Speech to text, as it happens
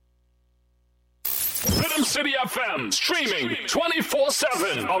Jam City FM, streaming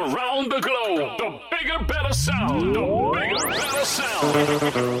 24/7 around the globe. The bigger, better sound. The bigger, better sound.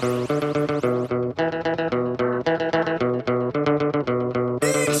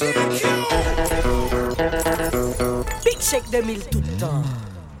 Big Shake 2000 tout le temps.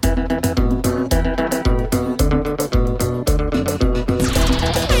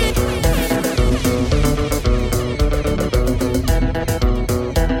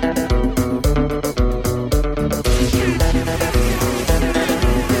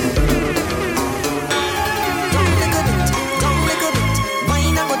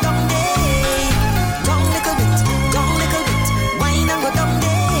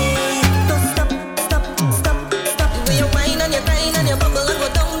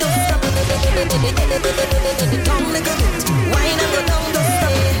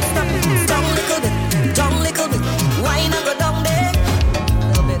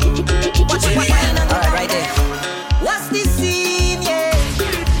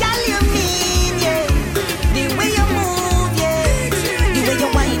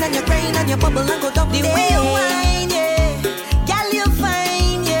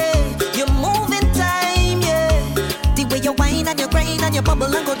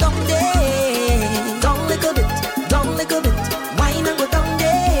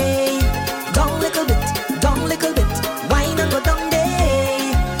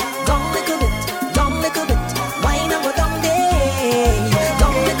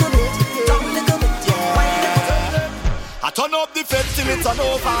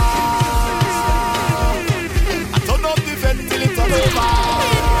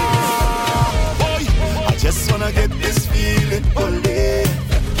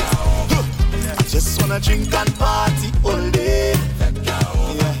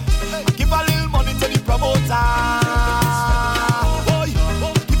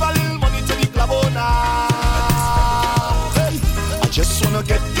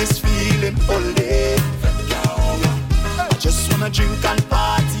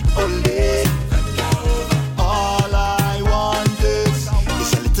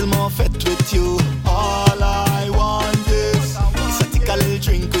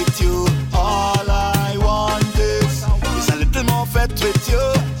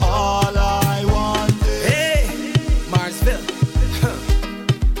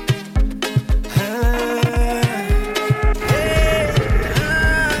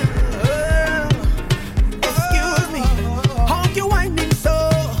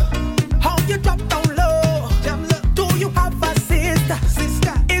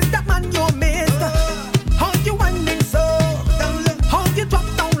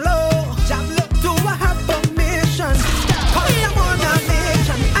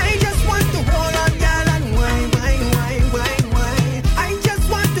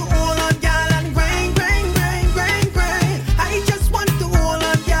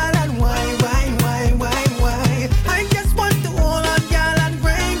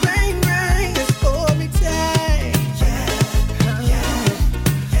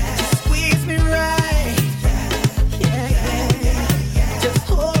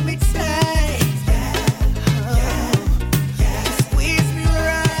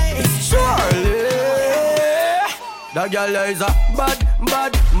 The girl is a bad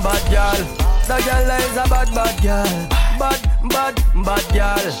girl. The girl is a bad girl. Bad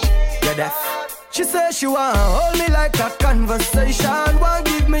girl. Yeah, deaf. She says she want hold me like a conversation. Want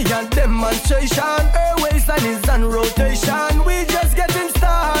give me a demonstration. Her waistline is on rotation. We just getting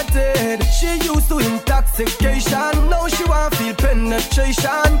started. She used to intoxication. Now she want feel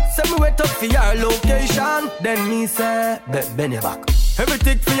penetration. Send me wait up for your location. Then me say, bend your back. Every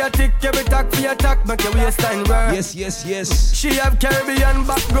tick for your tick, every tack for your tack. Make your waistline work. Yes. She have Caribbean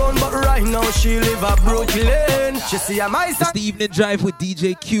background, but right now she live at Brooklyn. She see a my son. It's the evening drive with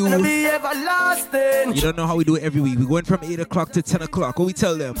DJ Q. Be everlasting. You don't know how we do it every week. We going from 8 o'clock to 10 o'clock. What we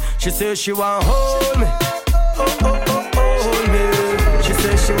tell them? She says she want hold me. Hold me. She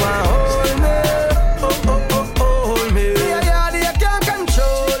says she want hold me. Hold me. Yeah, you can't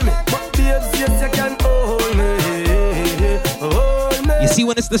control me, but babes, yes, you can hold me. You see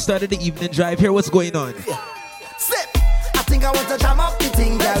when it's the start of the evening drive here, what's going on? Sip. I think I want to jam up the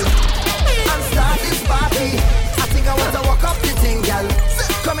thing, girl, and start this party. I think I want to walk up the thing, girl.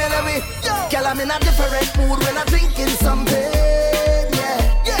 Sip. Come here, let me. Girl, I'm in a different mood when I'm drinking something.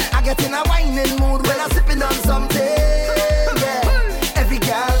 Yeah. I get in a whining mood when I'm sipping on something. Yeah. Every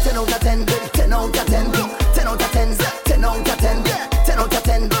girl, 10 out of 10, 10 out of 10, 10 out of 10, 10 out of 10, 10 out of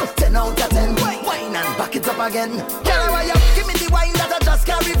 10, 10 out of 10. Wine and back it up again. Girl, why you give me the wine that I just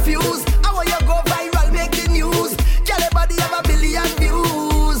can't refuse? I want you go viral, make the news. Girl, your body have a billion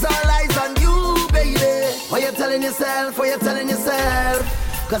views. All eyes on you, baby. telling yourself? What you telling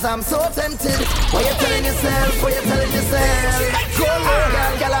yourself? Cause I'm so tempted. What you telling yourself? What you telling yourself? Go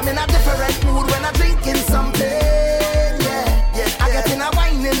girl, I'm in a different mood when I'm drinking something. Yeah. I get in a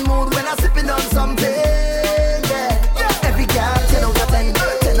whining mood when I'm sipping on something. Yeah. Every girl, 10 out of 10,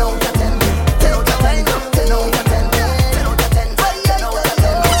 10 out of 10, 10 out of 10, 10 out of 10, 10 out of 10, 10 out of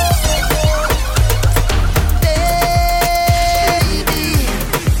 10. Baby,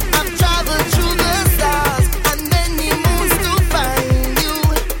 I've traveled through the stars and many moons to find you.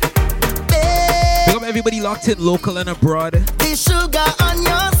 Big up everybody locked in local and abroad. The sugar on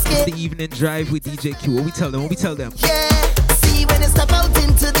your skin. The evening drive with DJ Q. What we tell them? What we tell them? Yeah, see when you step out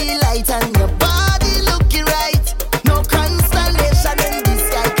into the light and your body looking right. No constellation in the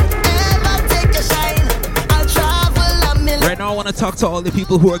sky could ever take a shine. I'll travel a million. Right now I want to talk to all the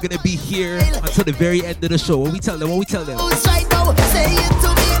people who are going to be here until the very end of the show. What we tell them? What we tell them? Right now, say it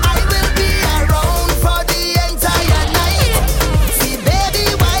to me, I will be around for the entire night. See baby,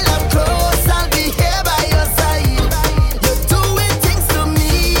 while I'm close, I'll be here by your side. You're doing things to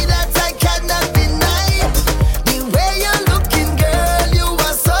me that I cannot deny. The way you're looking, girl, you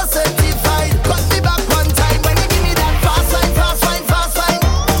are so certified. Cut me back one time when you give me that fast wine, fast wine, fast wine.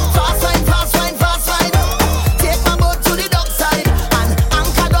 Fast wine, fast wine, fast wine. Take my boat to the dock side and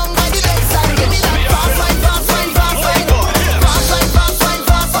anchor down by the bedside. Give me that fast wine, fast wine, fast wine. Fast wine, fast wine,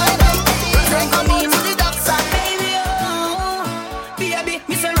 fast wine. Drink on me to the dock side. Baby, oh, baby,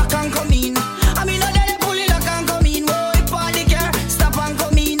 me say rock and come in. I mean, no, they pull it lock and come in. Oh, if all the car stop and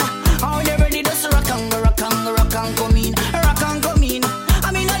come in. Oh, they ready to rock and come in. Rock and come in.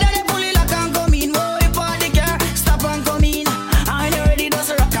 I mean, no, they pull it lock and come in. Oh, if all the car stop and come in. Oh, they ready to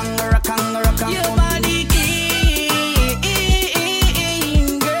rock and come in. Your body king,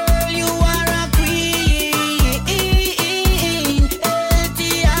 girl, you are a queen.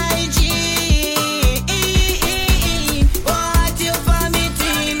 LTIG, want you for me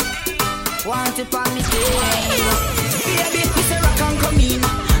team. Want you for me team. Baby, me say rock and come in.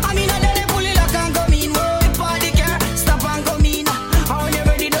 I mean, I let them pull it lock and come in. Oh, if all the car stop and come in. Oh, they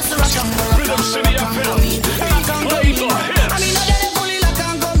ready to rock and Rhythm City come in. FM. Rock and come in. I mean, I let them pull it lock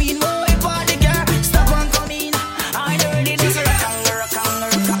and come in. Oh, if all the car stop and come in. Oh, they ready to rock and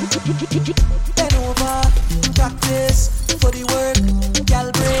Bend over, practice for the work,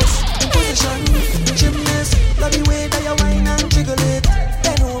 gal brace, position, gymnast, love the way that you whine and jiggle it.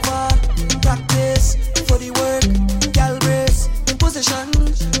 Bend over, practice for the work, gal brace, position,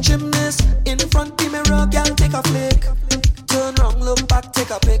 gymnast, in front the mirror, gal take a flick. Turn round, look back, take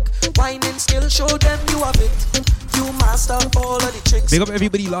a pic. Whining skill, show them you have it. You master all of the tricks. Big up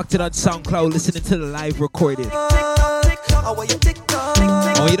everybody locked in on SoundCloud listening to the live recorded. How are you TikTok?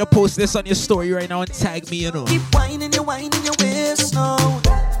 I want you to post this on your story right now and tag me, you know. Keep whining your waist now.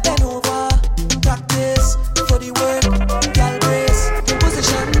 Bend over, practice for the work, gal brace,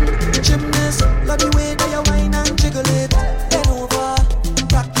 position, gymnast, love the way that you whine and jiggle it. Bend over,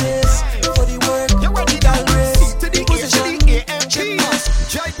 practice for the work, gal brace, position, gymnast.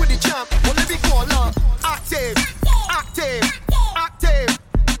 Jive with the champ, what let me call her? Active, active, active.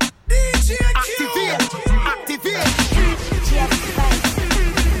 DJ activate, activate.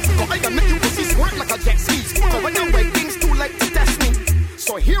 Go I can make you pussy squirt like a jet ski. Go when you wake things too late to test me.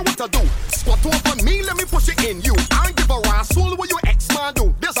 So here what I do. Squat over me, let me push it in you. I don't give a rascal what your ex-man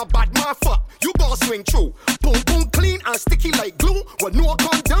do. There's a bad man fuck, you gon' swing through. Boom boom clean and sticky like glue. With no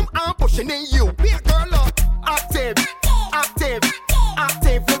condom, I'm pushing in you. Be a girl up, active, active,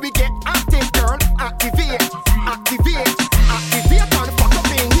 active. Let me get active, girl. Activate, activate, activate and fuck up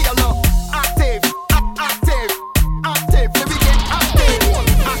in here, love. Active, active, active. Let me get active.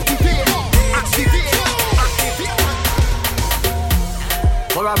 Activate, activate, activate.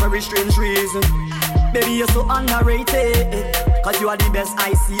 For a very strange reason, baby, you're so underrated. Cause you are the best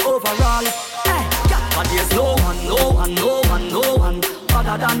I see overall. Hey, yeah, but there's no one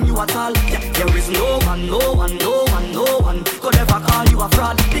other than you at all. Yeah, there is no one could ever call you a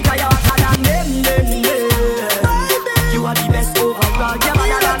fraud. Because you're hotter than them. You are the best overall. You're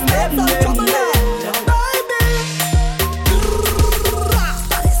better than them.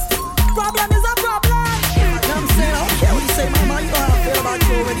 Problem is a problem. I'm saying, okay, what you say, mama, you know how I feel about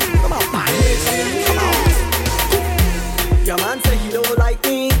you already. Come on, come on. Your man say he don't like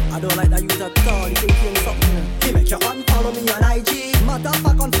me. I don't like that you at all. You think you're something. He make you unfollow me on IG.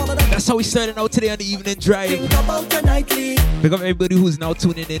 Motherfucker, unfollow that. That's how we started out today on the evening drive. Think about your nightly. Big up everybody who's now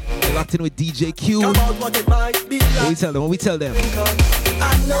tuning in. They're locked in with DJ Q. About what it might be What we like. tell them? What we tell them?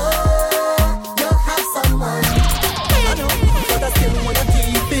 I know you have someone. I know, but I still wanna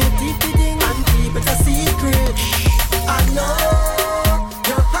keep it and keep it a secret. I know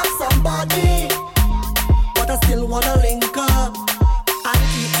you have somebody, but I still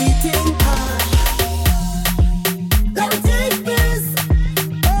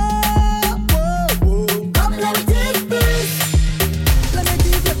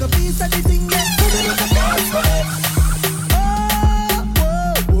said the thing that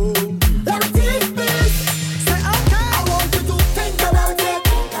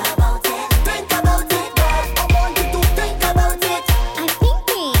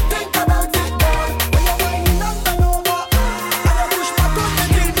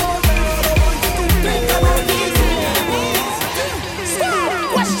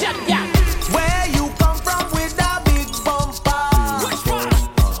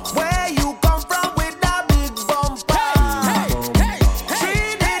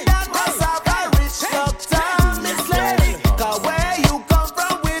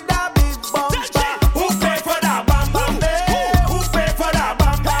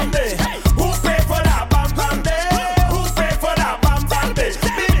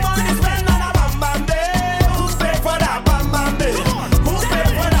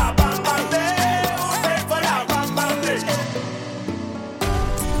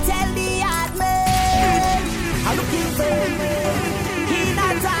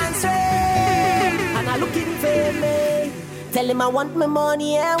I want my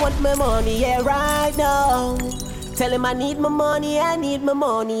money, yeah, right now. Tell him I need my money, yeah,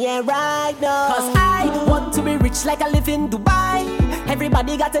 right now. Cause I want to be rich like I live in Dubai.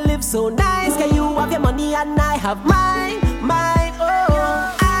 Everybody got to live so nice. Can you have your money and I have mine,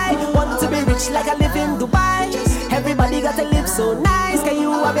 oh. I want to be rich like I live in Dubai. Everybody got to live so nice. Can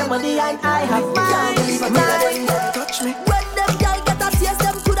you have your money and I have mine, touch me. When them girl get a taste,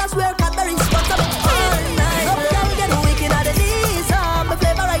 them could have swear Cadbury sponsor me all night. Some girl get wicked at the knees. My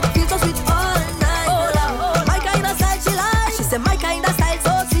flavor right feels so sweet all night. Oh Lord, my kind of style she like. She said my kind of style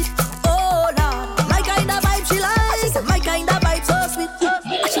so sweet. Oh Lord, my kind of vibe she like. She said my kind of vibe so sweet.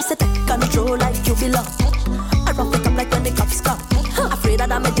 She said take control like you belong. I rough it up like when the cops come. Afraid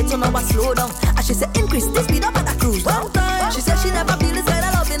that I make it so now I slow down. And she said increase the speed up and I cruise down time. She said she never feel this kind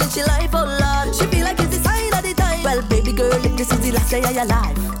of love in she life, oh Lord. She feel like it's the sign of the time. Well baby girl, if this is the last day of your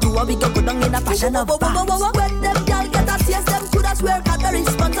life, you a week go down in a passion of vibes. When them girl get a taste, them coulda swear Cadbury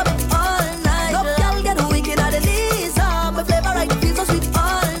sponsor me all night. Some girl get wicked at the knees. My flavor right feels so sweet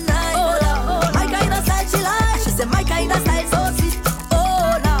all night. Oh Lord, my kind of style she like. She said my kind of style so sweet.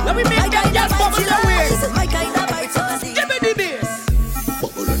 Oh Lord, let me make that girl bubble away. She said my kind of vibe so sweet. Give me the bass.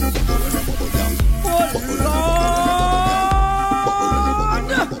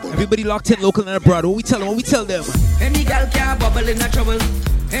 Everybody locked in, local and abroad. What we tell them? What we tell them? Any gal can't bubble in a trouble.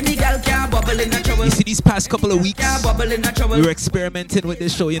 Any gal can't bubble in a trouble. You see, these past couple of weeks, we were experimenting with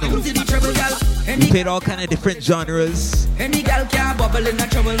this show, you know. We played all kind of different genres. Any gal can't bubble in a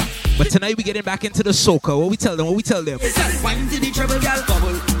trouble. But tonight we getting back into the soca. What we tell them? What we tell them? Wine to the trouble, gal.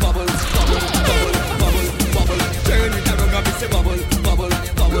 Bubble, bubble, bubble, bubble, bubble, bubble. Turn it around and miss a bubble, bubble,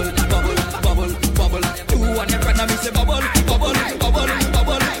 bubble, bubble, bubble, bubble. Two on your front and miss a bubble, bubble, bubble,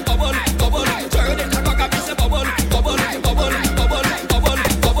 bubble, bubble, bubble. Turn it around and miss a bubble, bubble, bubble, bubble, bubble,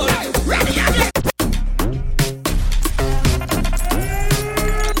 bubble. Ready again.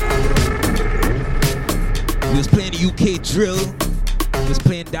 We was playing UK drill. We was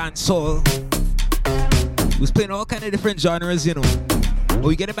playing dancehall. We was playing all kind of different genres, you know. But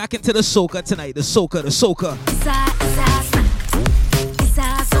we getting back into the soca tonight. The soca, the soca.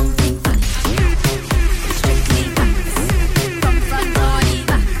 It's something fun. Strictly facts. Come from body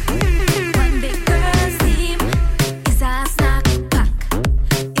back. One big girl's team. It's a snack pack.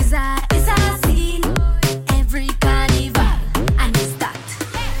 It's a scene. Every carnival. And it's that.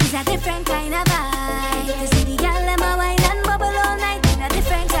 It's a different kind of vibe. You see the girl them a wine and bubble all night in a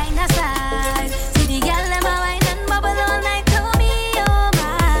different kind of style. See the girl them a wine and bubble all night to me, oh my.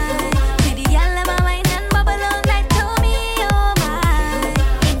 See the girl them a wine and bubble all night to me.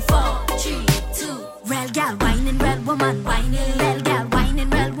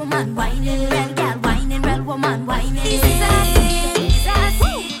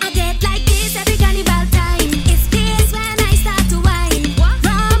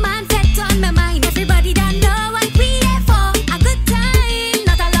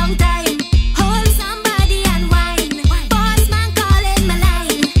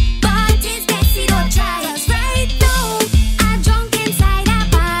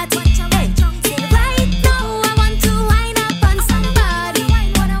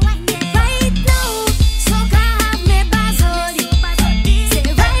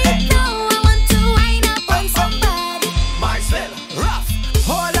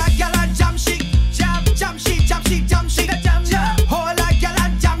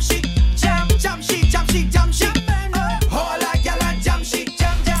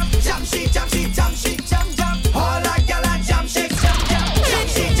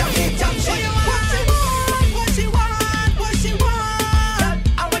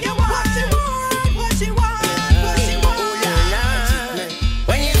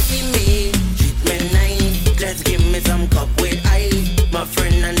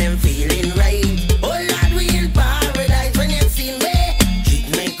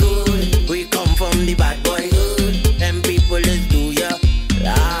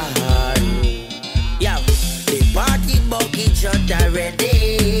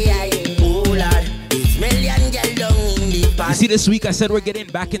 See, this week I said we're getting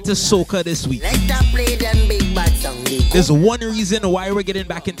back into soca this week. Let that play them big bad song. There's one reason why we're getting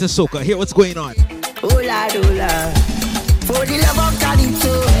back into soca. Hear what's going on. Hola, hola. For the love of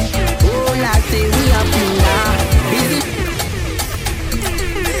Calypso. Hola, say we are busy.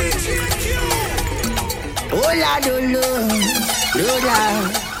 Hola, hola.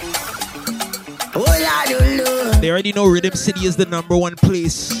 Hola, hola. They already know Rhythm City is the #1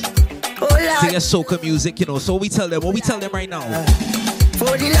 place to get soca music, you know. So what we tell them right now.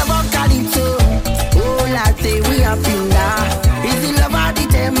 For the love of Calypso, oh I say we are finger. Is the love of the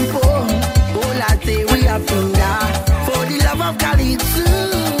tempo, oh I say we are finger. For the love of Calypso,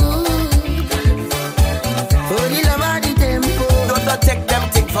 for the love of the tempo. Don't take them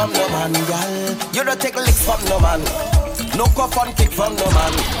thing from no man, girl. You don't take licks from no man. No cuff and kick from no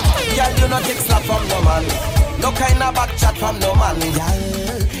man. Girl, you don't take slap from no man. No kind of back chat from no man, girl.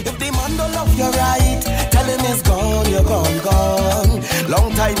 If the man don't love you right, tell him he's gone, you're gone.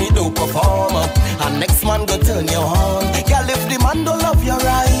 Long time he do perform, and next man go turn you on. Girl, if the man don't love you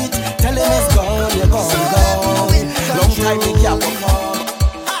right, tell him he's gone, you're gone. Long time he can't perform.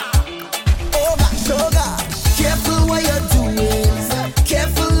 Oh gosh, careful what you're doing.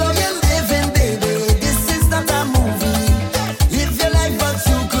 Careful how you're living, baby. This is not a movie. Live your life, but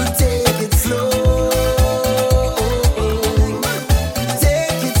you could take it slow.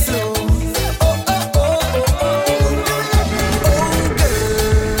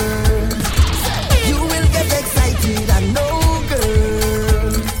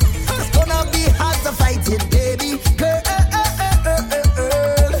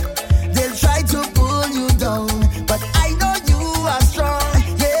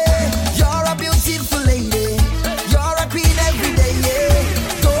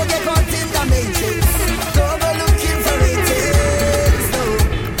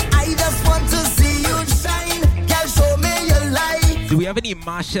 Have any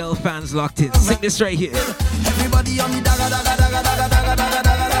Marshall fans locked in? Sing this right here. Everybody on the daga daga daga daga daga daga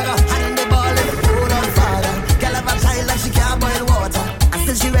daga daga. And the ball in the food on fire. Girl have a child like she can't boil water. I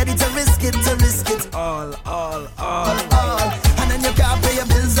said she ready to risk it, all. And then you can't pay your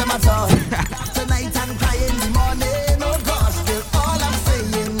bills them at all. Tonight and cry in the morning. Oh gosh, still all I'm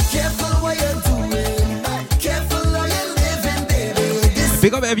saying. Careful what you're doing. Careful how you're living, baby.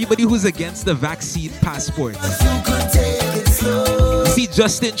 Big up everybody who's against the vaccine passport. You could take it slow. See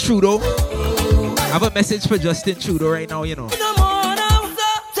Justin Trudeau. I have a message for Justin Trudeau right now, you know. No more now,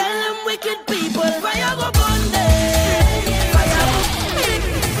 tell them wicked people, fire go burn them. Fire go.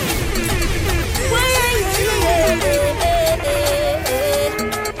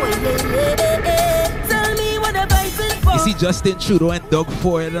 Tell me what the Bible for. You see Justin Trudeau and Doug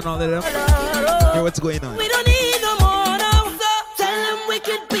Ford and all of them? Hear what's going on. We don't need no more now, tell them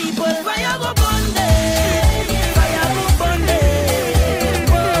wicked people, fire go burn them.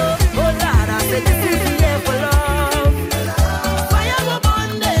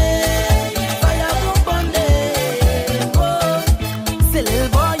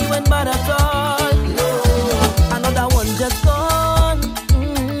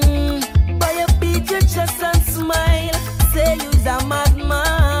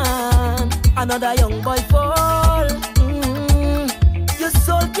 Another young boy fall. Your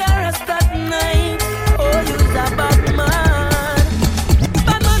soul can't rest at night. Oh, you's a bad man.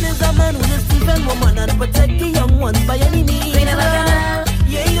 Bad man is a man who just defend woman and protect the young ones by any means. You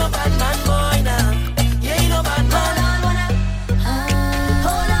ain't no bad man, boy, now. You ain't no bad man.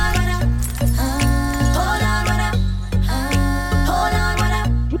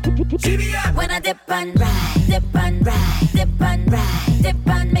 When I dip and ride, dip and ride, dip and ride, dip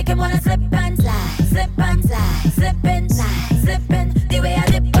and make him wanna slip and slide, slip and slide, slip inside, slipping. The way I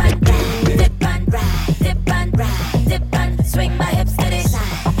dip and ride, dip and ride, dip and ride, dip and swing my hips to the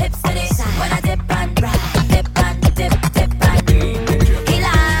side, hips to the side. When I dip and ride, dip and dip and he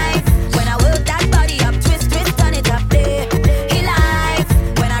likes when I work that body up, twist, turn it up, play. He likes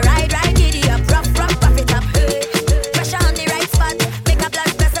when I ride, giddy up, rough it up, hey. Pressure on the right spot, make a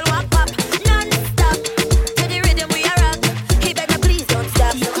blood vessel walk up, non-stop to the rhythm we are rock. He beg me please don't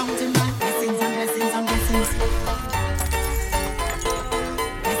stop. Keep counting my blessings and blessings and blessings.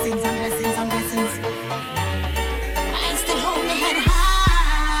 Blessings and blessings and blessings. I still hold my head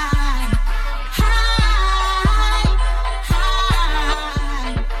high, high,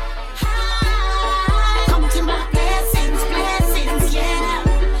 high, high. Counting my blessings, yeah.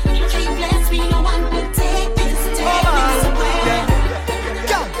 If you bless me, no one will take this away.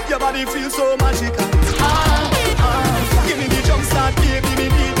 Girl, your body feels so magical. Give me the jump start, baby, me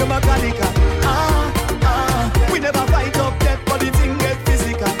need the mechanical. We never fight up yet, but the thing get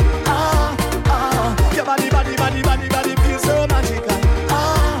physical. Your body feels so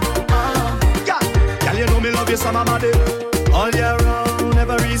from my body. All year round,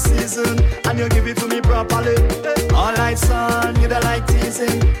 every season, and you give it to me properly. All night sun, you don't like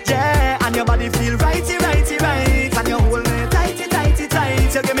teasing. Yeah, and your body feel righty, righty, right. And you hold me tighty, tighty,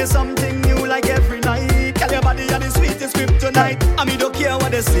 tight. You give me something new like every night. Girl, your body are the sweetest kryptonite. And me don't care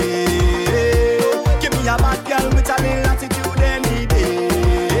what they say. Give me a bad girl with a real attitude any day.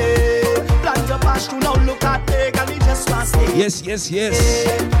 Plant your pash to now look at me, girl, me just want to stay. Yes, yes, yes.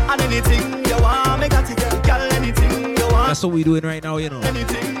 And anything you want, me got it, girl, anything you want. That's what we doing right now, you know.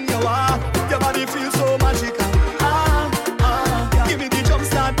 Anything you want, your body feels so magical. Give me the jump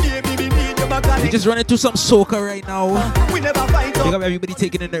start, baby, we need your back. We just running through some soca right now. We never fight up. Big up everybody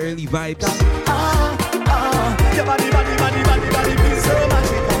taking in the early vibes. Your body feels so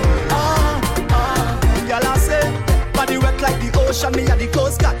magical. Girl, I say, body wet like the ocean. Me and the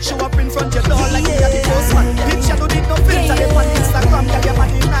coast got show up in front your door like me and the postman. Picture no need no filter. They on Instagram, girl, your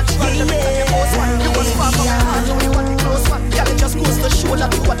body natural. The better your post one. You was far from my heart, you want the close one. Girl, it just goes to show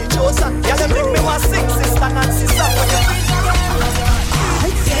that you are the chosen. Girl, you make me want sing, sister Nancy song.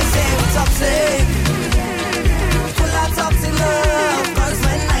 Say we toxic, full of toxic love. 'Cause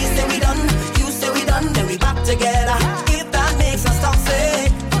when I say we done, you say we done, then we back together. If that makes us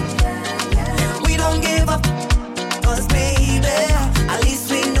toxic, we don't give up. 'Cause baby, at least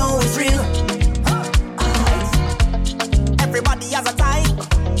we know it's real. Everybody has a type,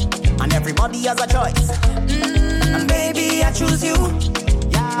 and everybody has a choice. And baby, I choose you.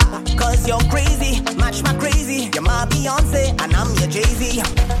 'Cause you're crazy, match my crazy. You're my Beyonce and I'm your Jay-Z.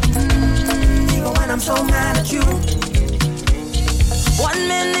 Even when I'm so mad at you, 1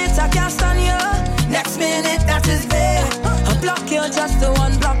 minute I cast on you, next minute that is there. I block you just to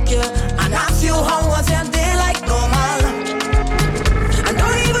unblock you, and ask you how was your day like normal. And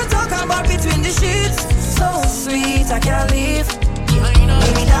don't even talk about between the sheets. So sweet, I can't leave.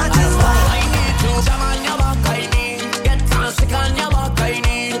 Maybe that is why I need to jam on your back, I need. Get sick on your back, I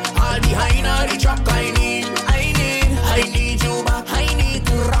need. All behind all the truck, I need you back. I need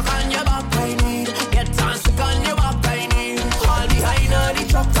to rock on your back, I need. Get sick on your back, I need. All behind all the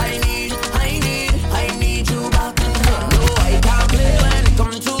truck, I need you back. No, I can't play when it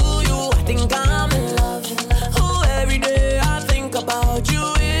comes to you. I think I'm in love. Oh, every day I think about you.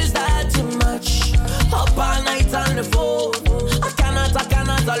 Is that too much? Up all night on the phone. I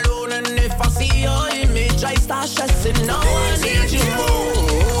cannot alone. And if I see your image, I start stressing. Now I need you more.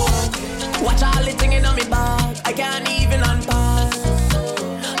 Watch all the thing in on me bag. I can't even unpack.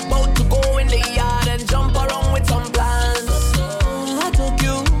 About to go in the yard and jump around with some plans. I took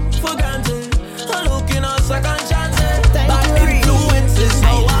you for granted. I'm looking at second chances. Bad influences.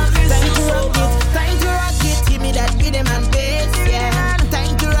 Now I'm missing so good. Time to rock it, give me that rhythm and bass, yeah.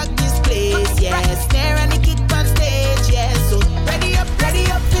 Time to rock this place, yeah. Snare and the kick on stage, yeah. So ready up for the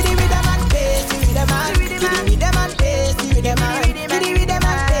rhythm and bass, the rhythm and bass, the rhythm and bass, the rhythm and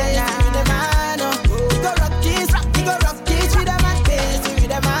we go rock this rhythm and bass, the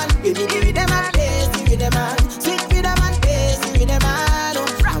rhythm and give me the rhythm and bass, the rhythm and sweet rhythm and bass, the rhythm and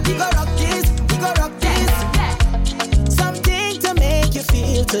we go rock this. Something to make you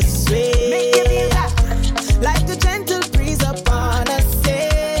feel to sway, like the gentle breeze upon a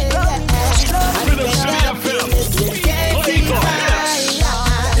sail. Rhythm City FM. Play for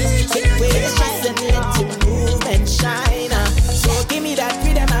Take away the stress and let you move and shine. So give me that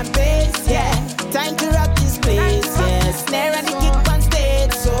rhythm and bass, yeah. Time to rock this place, yeah. Snare and the kick on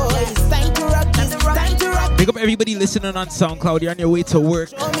stage, so it's time to rock this, time to rock. Big up everybody listening on SoundCloud. You're on your way to work.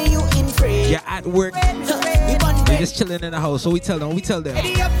 Show me you in free. You're at work. You're just chilling in the house. So we tell them.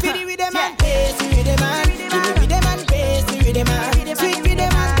 Ready up for the rhythm and bass, the rhythm and give me rhythm and bass, the rhythm and sweet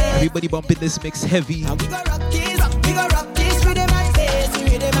rhythm and bass. Everybody bumping this mix heavy. We go rock this rhythm and bass, the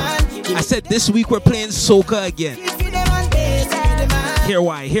rhythm and I said this week we're playing soca again. rhythm and bass, the rhythm and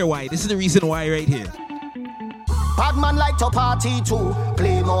Hear why. This is the reason why right here. Bad man like to party too,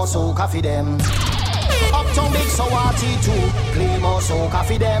 play more soca for them. Uptown big so party too, play more soca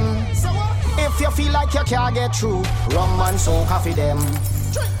for them. If you feel like you can't get through, rum and soca for them.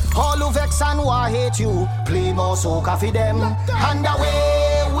 All who vex and who hate you, play more soca for them. And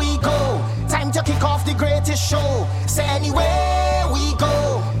away we go, time to kick off the greatest show. Say anywhere we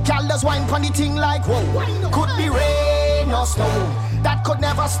go, girl does wine pon the thing like whoa. Could be rain or snow, that could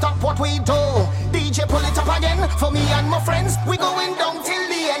never stop what we do. DJ pull it up again, for me and my friends. We going down till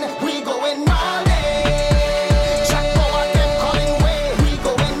the end, we going all day. Jack power them calling way, we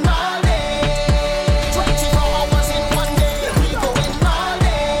going all day. 24 hours in one day, we going all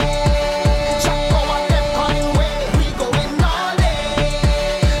day. Jack power them calling way, we going all day.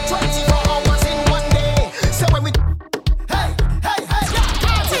 24 hours in one day. So when we hey,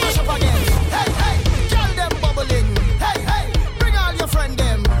 party push up again. Hey, girl them bubble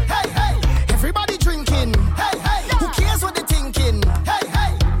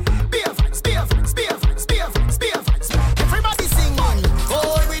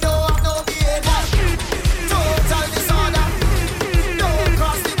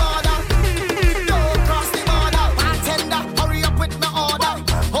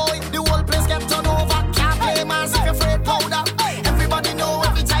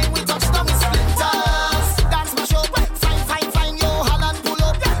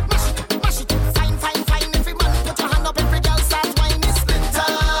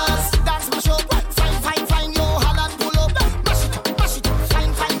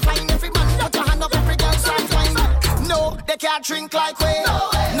they can't drink like we.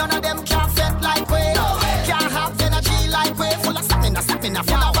 None of them can fet like we. Can't have energy like we. Full of stamina, full of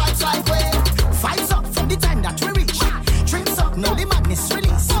vibes like we. Vibes up from the time that we reach. Drinks up, now the madness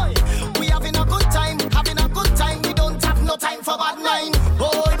release. We having a good time, we don't have no time for bad mind.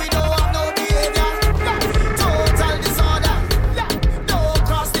 Boy, we don't have no behavior. Total disorder. Don't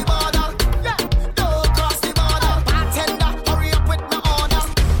cross the border. Don't cross the border. Bartender, hurry up with my order.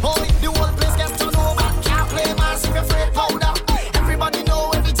 Boy, the whole place gets turned over. Can't play mass if you're afraid powder. Everybody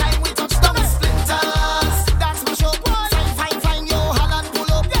know every time we touch down splinters. That's my show. Fine, yo, Holland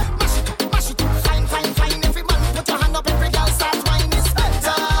pull up. Mash it up, fine. Every man put your hand up, every girl start whining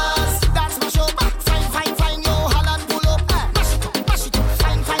splinters. That's my show. Fine, yo, Holland pull up. Mash it up,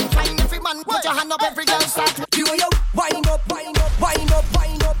 fine. Every man put your hand up, every girl start. You and your wind up.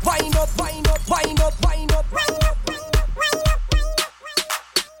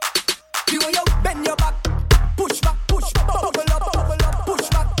 You and your bend your back, push back, bubble up, push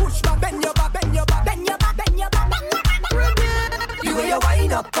back, bend your back. You and your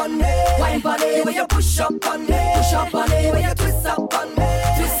wind up on me, you and your push up on me, you and your twist up on me,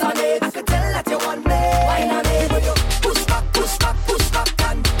 I can tell that you want me, wine on me, when you push back, and push back,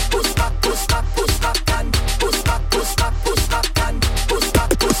 and push back, and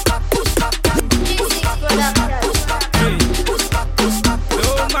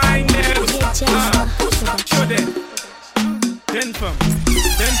don't mind them, show them. Jeune femme,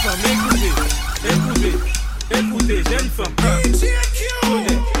 écoutez, jeune femme.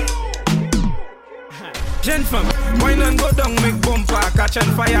 Jeune femme, wine and go down, make bumper, catch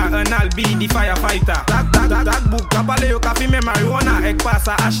on fire, and I'll be the firefighter. That book, kapale yo kafi me marijuana, ek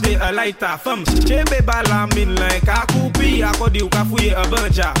pasa acheter a lighter. Femme, chebe bala min like a coupi, akodi yo kafuye a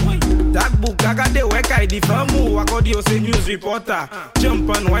burja. That book, agade wek I di famu, akodi yo se news reporter. Jump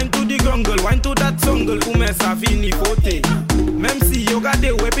and wine to the grungle, wine to that songle, oume sa fini fote. Même si yo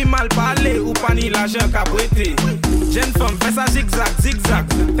gade wepi mal parler, ou pani la jen kapwete. Jeune femme, fais ça zigzag,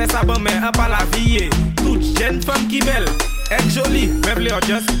 fais ça bon mais un pas la vie. Toute jeune femme qui belle, être jolie, meuble or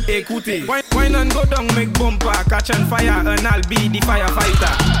just écouter. Wine and go down, make bumper, catch on fire, and I'll be the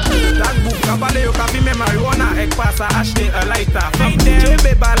firefighter. That book, kapale yo kafi me marijuana, ek pasa acheter a lighter. Femme,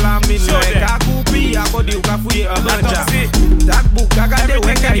 chebe bala min like a coupi, akodi yo kafuye a banja. That book, agade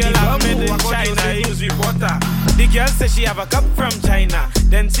wek I di famu, akodi yo se news reporter. The girl says she have a cup from China.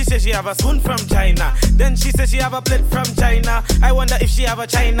 Then she says she have a spoon from China. Then she says she have a plate from China. I wonder if she have a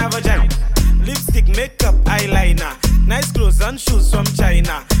China vagina. Lipstick, makeup, eyeliner. Nice clothes and shoes from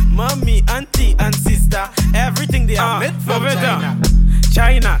China. Mommy, auntie and sister, everything they are made from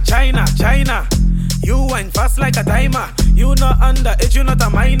China. You wine fast like a timer. You not underage, you not a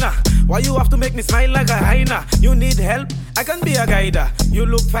minor. Why you have to make me smile like a hyena? You need help? I can be a guider. You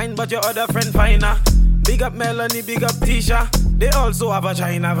look fine, but your other friend finer. Big up Melanie, big up Tisha. They also have a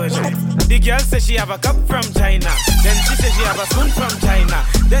China version. The girl says she have a cup from China. Then she says she have a spoon from China.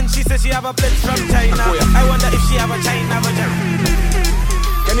 Then she says she have a plate from China. I wonder if she have a China version.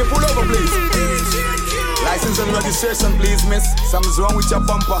 Can you pull over, please? License and registration, please, miss. Something's wrong with your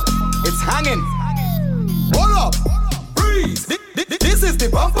bumper. It's hanging. Hold up. Freeze. This is the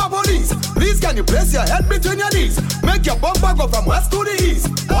bumper police. Please, can you place your head between your knees? Make your bumper go from west to the east.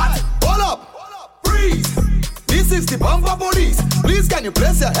 What? Hold up. Freeze. This is the bumper police. Please, can you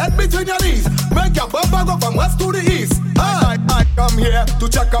place your head between your knees? Make your bumper go from west to the east. I come here to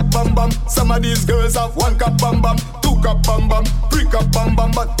check up bum bum. Some of these girls have 1 cup bum bum, 2 cup bum bum, 3 cup bum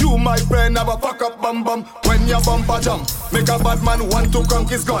bum. But you, my friend, have a fuck up bum bum. When your bumper jump, make a bad man want to conk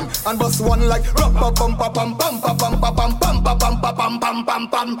his gun and bust one like rubber bum bum bum bum bum bum bum bum bum bum bum bum bum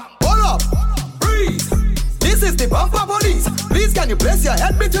bum. Hold up, freeze. This is the bumper police. Please, can you place your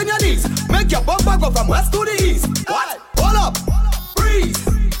head between your knees? Make your bumper go from west to the east. What? Hold up, freeze.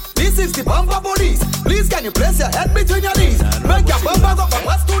 This is the bumper police. Please, can you place your head between your knees? Make your bumper go from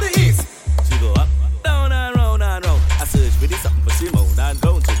west to the east. She go up, down and round and round. I search for this something for Simone and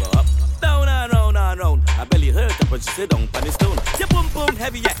round. She go up, down and round and round. I belly hurt her but she sit down on the stone. Your pum pum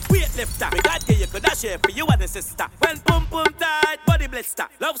heavy, yeah, weight lifter. Me God give you could dash here for you and the sister. When pum pum tight, body blister.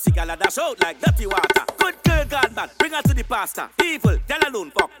 Love cigar dash out like dirty water. Good girl gone bad, bring her to the pastor. Evil, tell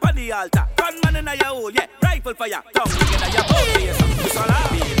alone, fuck, on the altar. Gunman in your hole, yeah, rifle fire. Tongue together, your bone for yourself. It's all I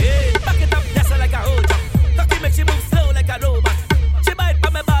baby. Back it up, that's like a whole jump. Cocky make she move slow like a robot. She bite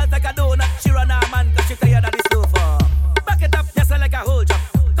from my balls like a donut. She run her man cause she tired of the slow for. Back it up, that's like a whole jump.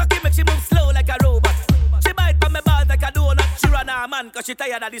 Cocky make she move slow like a robot. She bite from my balls like a donut. She run her man cause she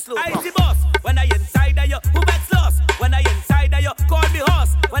tired of the slow for. I see boss, when I inside of you, who gets lost? When I inside of you, call me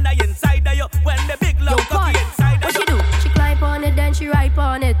horse. When I inside of you, when the big love cocky inside of you. What she do? She climb on it, then she ripe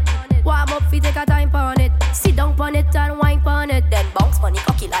on it. Warm up, fi take a time on it. Sit down on it and wine on it. Then bounce on it,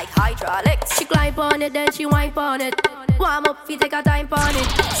 cocky like hydraulics. She climb on it, then she wine on it. Warm up, fi take a time on it.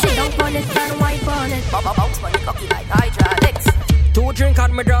 Sit down on it and wine on it. Bounce on it, cocky like hydraulics. 2 drink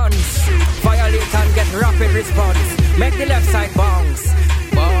and me dance. Violate and get rapid response. Make the left side bounce.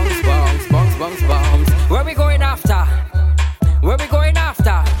 Bounce, bounce, bounce, bounce, bounce. Where we going after? Where we going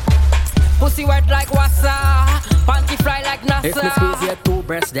after? Pussy wet like wassa, panty fly like NASA. If me squeeze your 2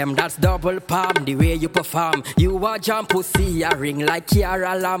 breasts, them that's double palm. The way you perform, you a jump pussy, a ring like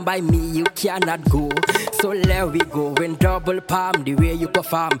Kiara Lamb. By me you cannot go. So let we go in double palm. The way you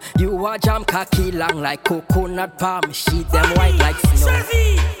perform, you a jump cocky long like coconut palm. Sheet them white like snow.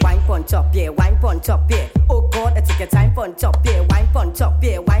 Wine punch up, yeah, wine punch up, yeah. Oh God, I take your time punch up, yeah. Wine punch up,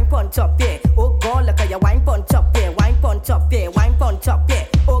 yeah, wine punch up, yeah. Oh God, look at your wine punch up, yeah. Wine punch up, yeah, wine punch up, yeah.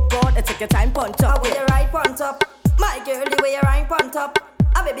 Oh God, I take your time punch up. With your right punch up, my girl, the way you right punch up.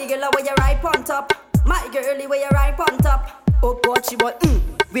 A baby girl, where you right punch up, my girl, the way you right punch up. Oh God, she want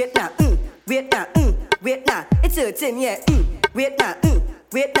wait now, wait now, wait now. It's hurting, yeah. Wait now,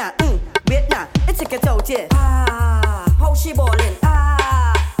 wait now, wait now. It's take it out, yeah. Ah, how she ballin'?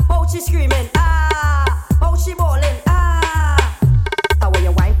 Ah, how she screaming? Ah, how she ballin'? Ah, how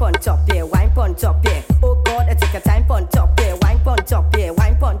you wine punch up, yeah, wine punch up, yeah. Oh God, I take a time punch up, yeah, wine punch up, yeah,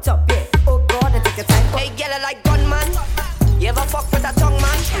 wine punch up, yeah. Oh God, I take a time punch. Hey, girl, I like gunman. You ever fuck with a tongue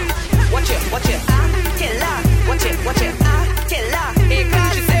man? Watch it, ah, killer. Watch it, ah, killer. Hey, girl,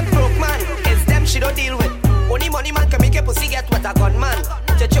 she say broke man. It's them she don't deal with. Only money man can make your pussy get with a gunman.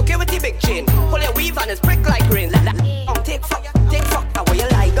 Just choke it with the big chain. Pull your weave and it's prick like rain. Take fuck, and where you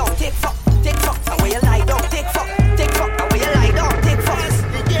lie down. Take fuck, and where you lie down. Take fuck, and where you lie down. Take fuck.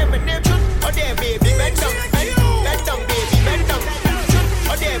 The game and them shoot, oh there baby, bend down, baby, bend down.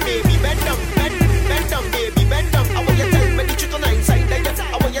 Oh there baby, bend down, baby, bend down. I want you tell me the truth on the inside there.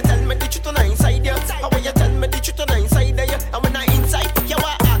 I want you tell me the truth on the inside there. I want you tell me the truth on the inside there. And when I inside, you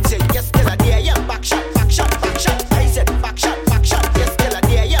want ask it, yes, still a there, yeah. Back shot. I said back shot, yes, still a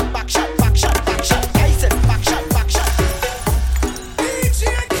there, yeah. Back shot. I said back shot.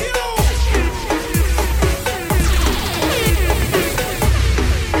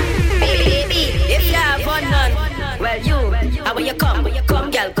 baby, if you have one none, well you, how will you come,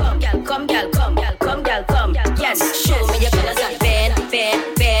 girl, come. Yes, show me your colors and bend.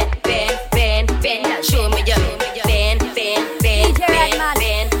 Show me your bend.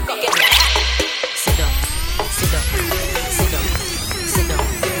 Sit down.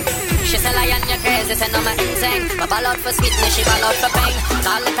 She's a lion, you're crazy, say no my insane. But ball out for sweetness, she ball out for pain.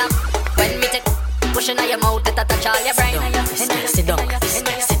 Call it up when me take pushing on your mouth, it touch all your brain. Sit down. Girl,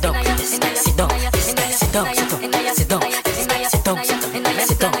 sit down.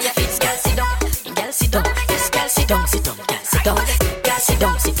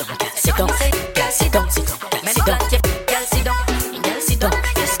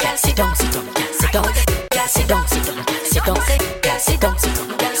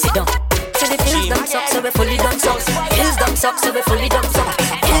 So the pills don't suck, so we fully done suck. Pills don't suck, so we fully done suck.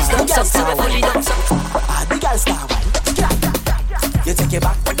 The girl star one. You take it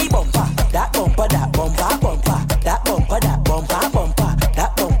back with the bumper. That bumper. That bumper,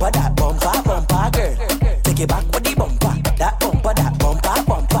 girl. Take it back with the bumper. That bumper. That bumper.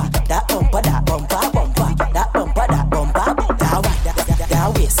 That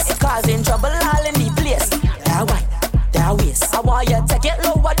waist, causing trouble all in the place. That waist, I want you to take it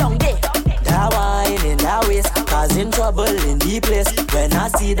lower down there. That wine in that waist, causing trouble in the place. When I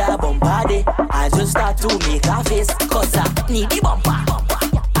see that bumper day, I just start to make a face. Cause I need the bumper.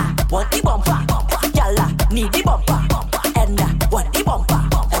 Want the bumper. Yalla, need the bumper. And I want the bumper.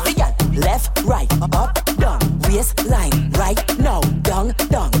 Every girl, left, right, up, down. Waistline, right now. Down.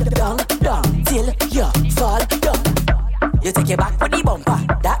 Till you fall down. You take it back with the bumper.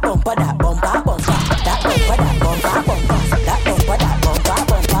 That bumper. That bumper. That bumper,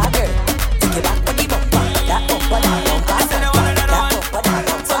 girl. Take it back with the bumper. That bumper.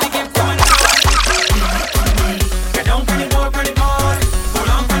 Get down for the ball. Pull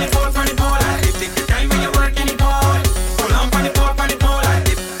on for the ball. Take the time when you're working the ball. Pull on for the ball.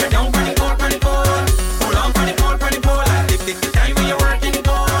 Get down for the ball. Pull on for the ball. Take the time when you're working the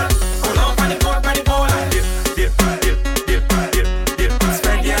ball. Pull on for the ball. Dip.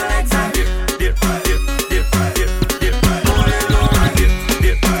 Spread your legs and dip. Pull it low and dip.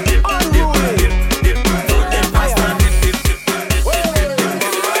 Put them fast and dip.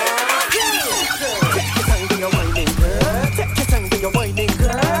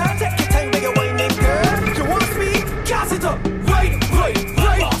 Take your time when you're whining, girl. You want speed? Gas it up. Right.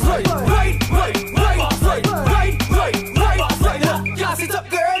 Gas it up,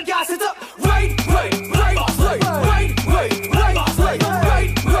 girl. Gas it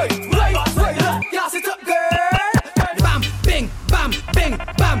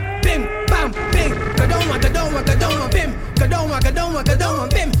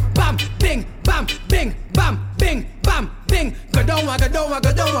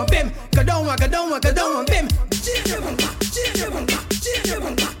down, bim. Go down, bim.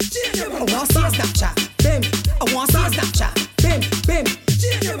 I want to see a Snapchat, bim. I want to see a Snapchat, bim. Bim,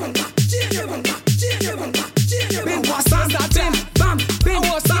 I want to see a Snapchat, bam, bim. I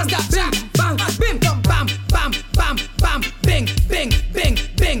want to see a Snapchat, bam, bim, bam, bam, bam, bam, bing, bing, bing,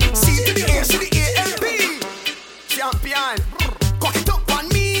 bing. C to the A, to the A-L-B. Champion. Cock it up on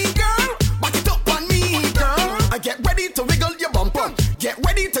me, girl. Back it up on me, girl. And get ready to wiggle your bum bum. Get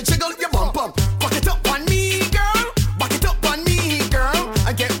ready to jiggle your bum bum. Cock it up on me, girl. Back it up on me, girl.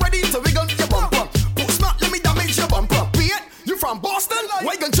 And get ready to wiggle your bum bum. Put smart, let me damage your bum bum. Be it, you from Boston?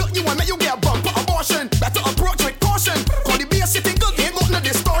 Why gon' jut you and make you get a bumper abortion? Better approach with caution. Call the bass sitting good, ain't got no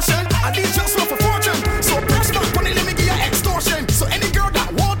distortion. I need just for fortune. So press back on it, let me give you extortion. So any girl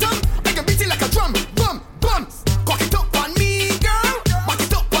that want them, I can beat it like a drum. Bum, bum. Cock it up on me, girl. Back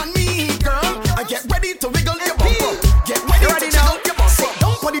it up on me, girl. And get ready to wiggle your bumper. Get ready to jiggle your bumper.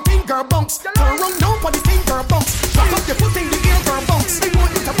 Down for the finger bounce. Turn around down for the finger bounce. Back up your foot in the air, girl bounce. I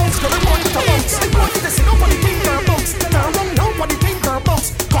want you to bounce, girl, I want you to bounce. I want you to sit down for the finger bounce. Turn around down for the finger bounce.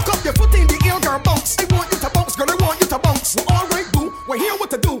 Cock up your foot in the air, girl bounce. I want you to bounce, girl, I want you to bounce. We're alright, boo. We're here what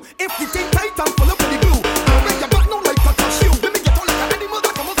to do. If you think tight and full up with the glue, I'll make your back no like a cashew. Let me get on like an animal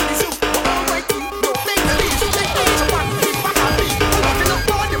that come out of the zoo. We're alright, boo. No, make the leaves. Take the leaves apart. Keep back and beat. I'm walking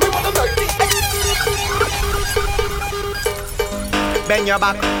up on you. We want to like this. Bend your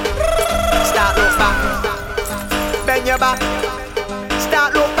back. Start look back. Bend your back.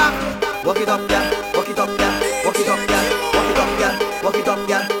 Start look back. Walk it up, girl. Walk it up, girl. Walk it up, girl. Walk it up, girl. Walk it up,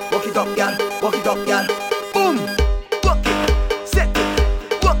 girl. Walk it up, girl. Walk it up, girl. Boom. Walk it. Set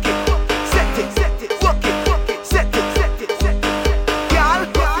it. Walk it. Set it. Set it. Walk it. Walk it. Set it. Set it. Set it. Girl.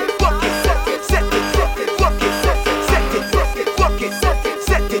 Walk it. Set it. Set it. Set it. Walk it. Set it. Set it. Set it. Walk it. Set it.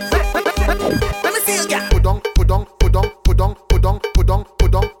 Set it. Let me see you, girl. Put down, put down, put down, put down, put down, put down,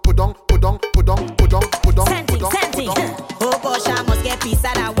 put down, put down, put down, put down, put down, put down, put down, put down. Oh gosh, I must get piece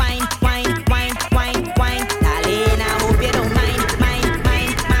of that wine, wine, wine, wine, wine. Darling, I hope you don't mind, mind,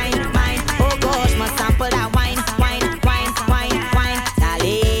 mind, mind, mind. Oh gosh, must sample that wine, wine, wine, wine, wine.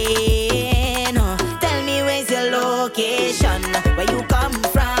 Darling, tell me where's your location, where you come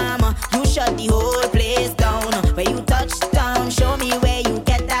from. You shut the whole place down. Where you touch down, show me where you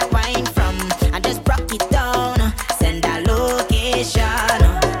get that wine from. I just broke it down, send that location.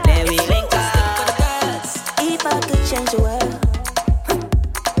 There we link up. If I could change the world,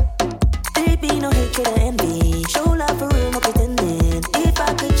 there'd be no hatred or envy. Show love for real, no pretending. If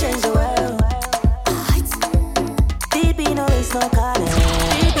I could change the world, there'd be no race, no color.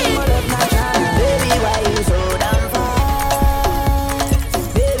 There'd be more love, not drama. Baby, why you so damn far?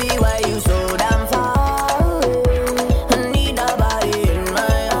 Baby, why you so damn far? I need nobody in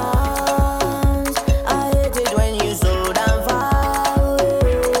my arms. I hate it when you so damn far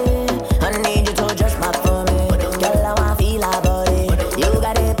away. I need you to just back for me. Girl, I wanna feel our body. You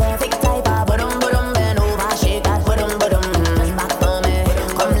got the perfect type of ba-dum, ba-dum, bend over, shake that ba-dum, ba-dum. Just back for me.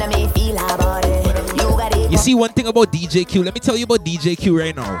 Come, let me feel our body. You got it. You see one thing about DJ Q. Let me tell you about DJ Q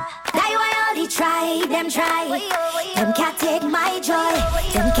right now. That why all they try, them try. Them can't take my joy.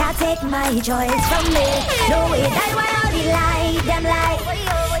 Them can't take my joy from me. No way, that why all they lie, them lie.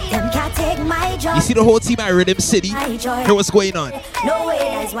 Them can't take my joy. You see the whole team at Rhythm City? My joy. Hear what's going on? No way,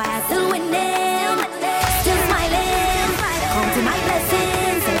 that's why I'm still winning, still smiling. Come to my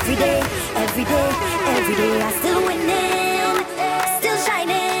blessings every day, every day, every day. I'm still winning, still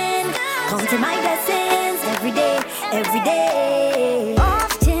shining. Come to my blessings every day, every day.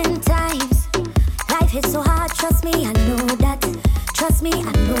 Oftentimes, life is so hard. Trust me, I know that. Trust me,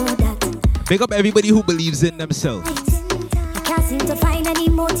 I know that. Big up everybody who believes in themselves. I can't seem to find any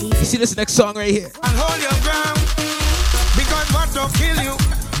motive. You see this next song right here? And hold your ground, because what don't kill you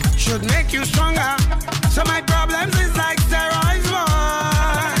should make you stronger. So my problems is like steroids, boy.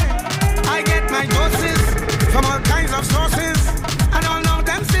 I get my doses from all kinds of sources, and all of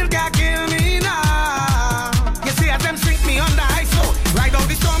them still can't kill me now. You see, as them sink me on the ice, so ride out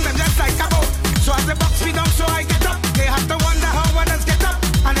the storm, them just like a boat. So as the box me down, so I get up. They have to wonder how others get up,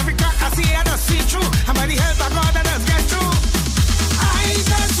 and every crack I see, I just see through. And by the help of God, I just get through. I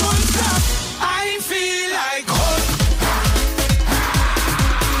just won't stop. I feel like hope.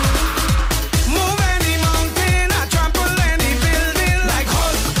 Move any mountain, I trample any building.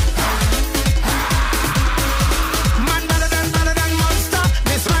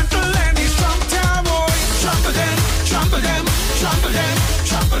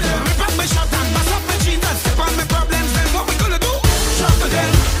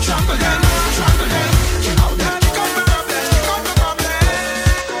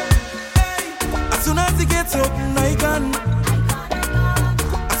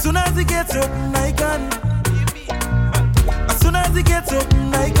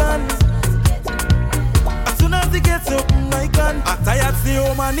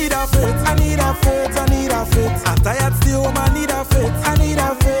 need a faith, I need a faith, I need a faith. I'm tired, stay home, I need a faith, I need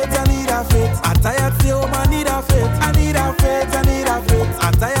a faith, I need a faith. I'm tired, stay home, I need a faith, I need a faith, I need a faith.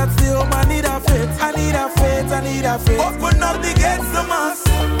 I'm tired, stay home, I need a faith, I need a faith, I need a faith. Open up the gates to mass.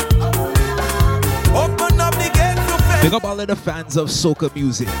 Open up the gates to faith. Big up all of the fans of soca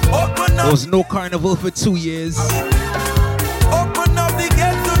music. There was no carnival for 2 years. Open up the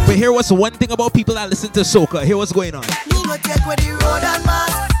gates to. But here was one thing about people that listen to soca. Here what's going on. You go take with the road and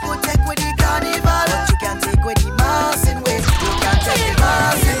mass, go take with the carnival, but you can take with the mass in way. You can take the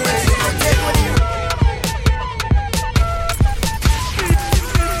mass in way. You go take with the.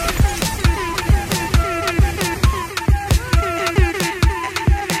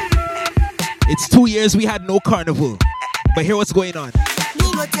 It's 2 years we had no carnival. But here what's going on.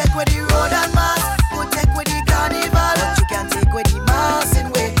 You go take with the road and mass, go take with the carnival, but you can take with the mass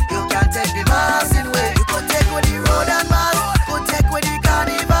in way. You can take the mass in way. You go take with the road and mass, go take with the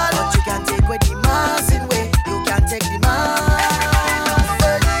carnival, but you can take with the mass in way. You can take the mass.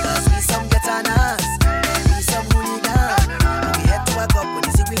 Be some getanas, be some hooligan. We head to a cup when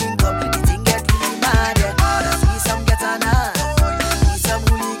it's a willing cup, the thing get really mad. Be some getanas, be some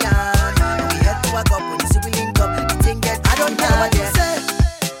hooligan. We head to a cup when it's a willing cup, the thing get. I don't care what you say.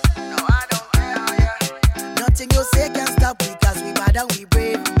 No, I don't care. Nothing you say can stop we, cause we bad and we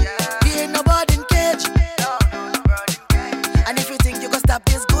brave. We ain't no bird in cage. And if you think you can stop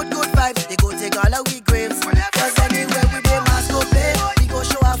this good vibes, they go take all of we graves. Cause anywhere we dey mask go play, we go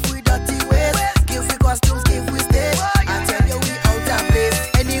show off we dirty ways. Give we costumes, give we stage. I tell you we out of place.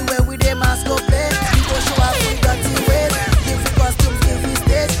 Anywhere we dey mask go play, we go show off we dirty ways. Give we costumes, give we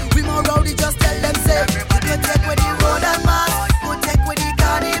stage. We more rowdy, just tell them say. You can take with the road and mask, go take with the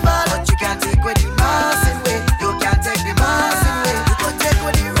carnival, but you can't take with the mass in way. You can't take the mass in way. You can take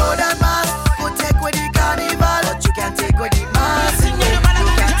with the road and mask, go take with the carnival, but you can't take with the mass in way. You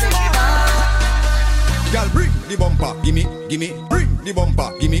can't take the mass. Girl, bring the bumper, gimme, gimme. Bring the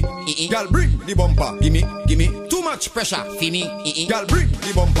bumper, gimme. Girl, bring the bumper, gimme, gimme. Too much pressure, fini. Girl, bring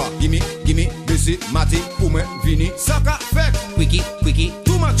the bumper, gimme, gimme. Busy, Matty, Pume, Vini. Sucker, fake, quickie, quickie.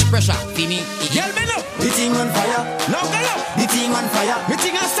 Too much pressure, fini. Girl, bend up. The thing on fire, Now get up. the thing on fire, Me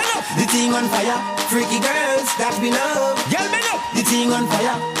thing a stand up. the thing on fire. Freaky girls that we love. Girl, bend up. The thing on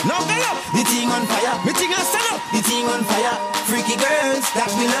fire, Now get up. the thing on fire, Me thing a stand up. the thing on fire. Freaky girls that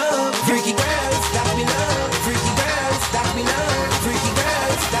we love. Freaky girls that we love. Freaky girls that we love. Freaky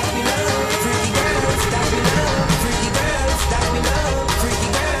girls that we love. Freaky girls that we love. Freaky girls that we love. Freaky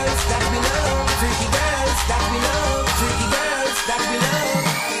girls that we love. Freaky girls that we love. Freaky girls that we love.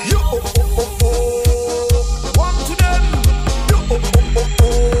 You oh oh oh oh. Walk to them. You oh oh oh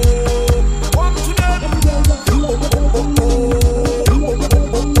oh. Walk to them. You oh oh oh oh. You oh oh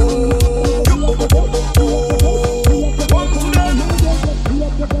oh oh. You oh oh oh oh. Walk to them.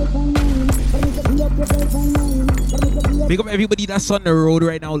 Big up everybody that's on the road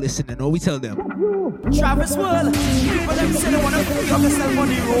right now listening. What we tell them? Travis World, people them say they wanna free up yourself on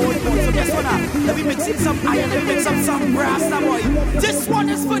the road. So guess what? Let me mix in some iron, let me mix up some brass, now boy. This one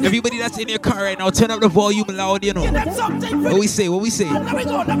is for the. Everybody that's in your car right now, turn up the volume loud, you know. That's something. What we say? What we say? Let me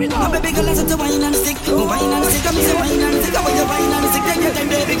go, let me go. Oh, baby girl, listen to wine and stick. Wine and stick. I'm say wine and stick. How you wine and stick? Take your time,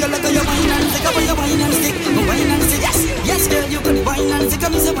 baby girl. Look at your wine and stick. How you wine and stick? Wine and stick. Yes, yes, girl, you can wine and stick.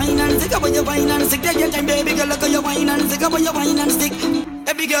 I'm say wine and stick. How you wine and stick? Take your time, baby girl. Look at your wine and stick. How you wine and stick?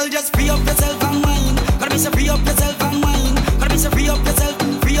 Every girl just free up yourself and wine. Gotta be so free up yourself and wine. Gotta be so free up yourself,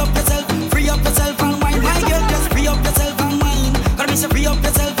 free up yourself, free up yourself and wine. My girl just free up yourself and wine. Gotta be so free up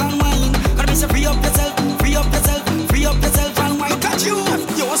yourself and wine. Gotta be so free up yourself, free up yourself, free up yourself and wine. Look at you,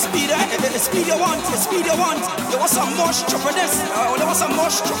 you a speeder, the speed you want, the speed you want. You want some more stupidness, you want some more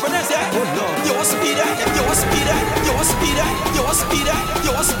stupidness, yeah. You a speeder, you a speeder, you a speeder, you a speeder,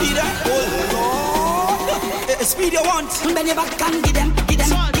 you a speeder. Oh Lord, the speed you want. Bend your back and give them, give them,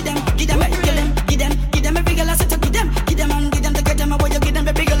 give them, give them, give them, give them, give them. Every girl I said to give them and give them to get them. Boy you give them,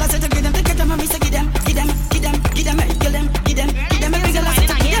 every girl I said to give them to get them. Me say give them, give them, give them, give them, give them, give them, give them. Every girl I said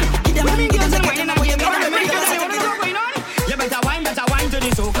to give them and give them to get them. Boy you give them, every girl I said to give them. You better wine to the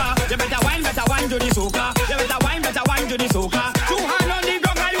soca. You better wine to the soca. You better wine to the soca. Two hands on the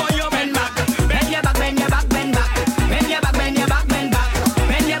ground, I want you bend back. Bend your back, bend your back, bend back. Bend your back, bend your back, bend back.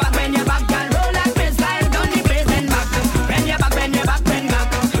 Bend your back, bend your back, girl. Roll like this, slide down the place, bend back. Bend your back, bend your back, bend back.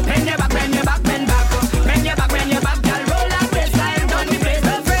 Bend your back, bend your back, bend back. Bend your back, girl. Roll like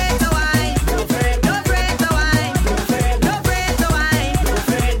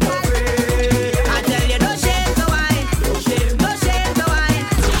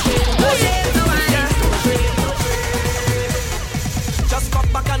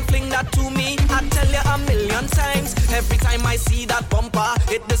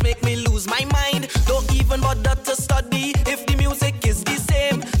just make me lose my mind. Don't even bother to study if the music is the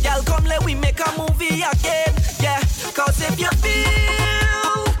same. Y'all come let we make a movie again. Yeah, cause if you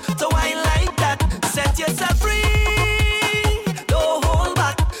feel to wine like that, set yourself free. Don't hold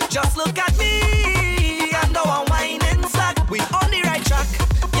back, just look at me. And now I'm whining slack. We on the right track.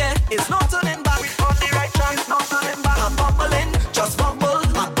 Yeah, it's no turning back. We on the right track, no turning back. I'm bubbling, just bubble.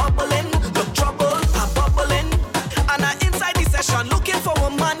 I'm bubbling, look trouble. I'm bubbling, and I'm inside the session looking for a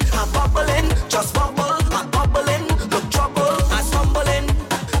man. I'm bubbling, just bubble. I'm bubbling, look trouble. I'm stumbling,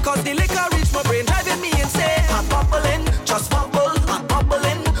 cause the liquor reach my brain, driving me insane. I'm bubbling, just bubble. I'm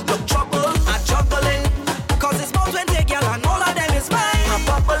bubbling, look trouble. I'm juggling, cause it's about 20 girl and all of them is mine. I'm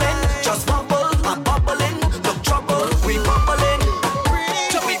bubbling, just bubble. I'm bubbling, look trouble. We bubbling.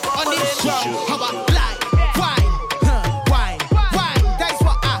 On this show, how I like wine, wine, wine. That's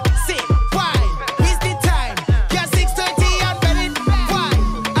what I say. Wine, waste the time. Yeah, 6:30 and ready. Wine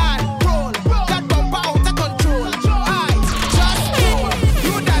and roll. That bumper out of control. I just roll.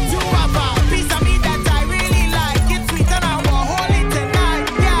 You that you have a piece of me that I really like. It's sweet and I want hold it tonight.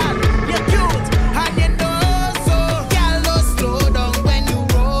 Girl, you're cute and you know so. Girl, don't slow down when you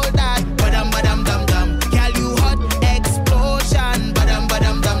roll that. Badam badam dum dum. Girl, you hot explosion. Badam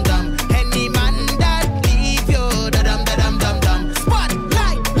badam dum dum. Any man that leave you, da dum da dum dum dum.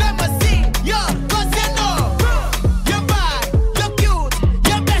 Spotlight, let me see you, 'cause you know you're bad, you're cute,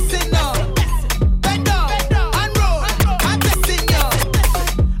 you're blessing now. Bend down and roll, I'm blessing you.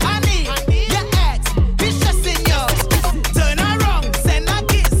 I need your ex, he's stressing you. Turn around, send a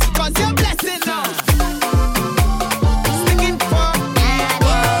kiss, 'cause you're blessing now. Sticking for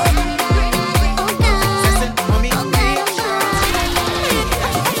Session, mommy,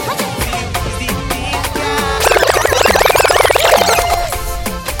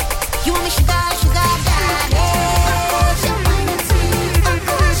 You want me sugar, sugar daddy? She'll find it sweet.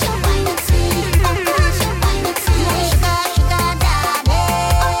 She'll find it sweet. She'll find it sweet. You want me sugar, sugar daddy?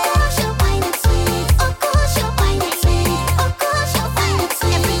 She'll find it sweet. She'll find it sweet. She'll find it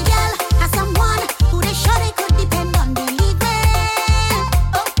sweet. Every girl has someone who they sure they could depend on, believe me.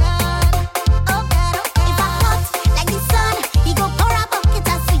 Oh God, oh God, oh God. If I hot like the sun, he go pour a bucket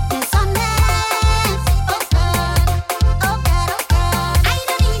of sweetness on me. Oh God, oh God, oh God. I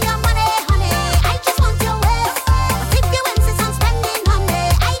don't need your money, honey. I just want your waist. But if you insist on spending on me,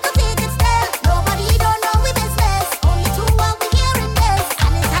 I go take it still. Nobody don't know we business. Only two are we here in this.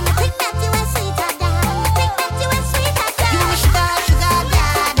 And it's time to think that you are sweeter than. Think that you are sweeter than. You want me sugar, sugar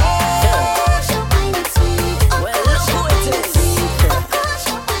daddy? She'll find it sweet. Well, look who it is.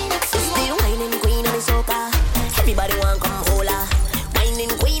 It's the whining queen of the soca. Everybody want come hold her.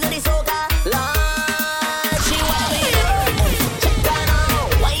 Whining queen of the soca. Lord, she want me. Check her now.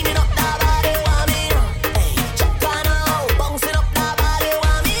 Whining up that body, want me. Check her now. Bouncing up that body,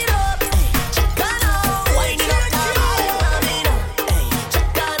 want me. Check her now. Whining up that body, want me.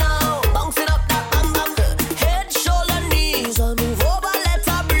 Check her now. Bouncing up that bam bam. Head, shoulder, knees. Move over, let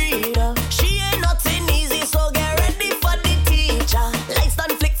her breathe. She ain't nothing easy, so get ready for the teacher. Lights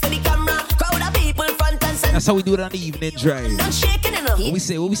done flick for the camera. Crowd of people front and center. That's how we do it on the evening drive. Not shaking enough. What we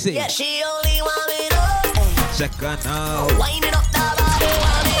say? What we say? Yeah, she only want me Check her now. Winding up that body,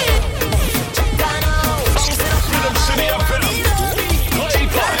 want me. Check her now. Bouncing up Rhythm City FM. Play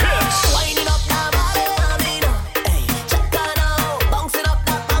for hits. Winding up that body, want me. Check her now. Bouncing up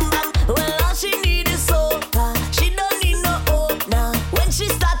that bam bam. Well, all she need is soca. She don't need no opener. When she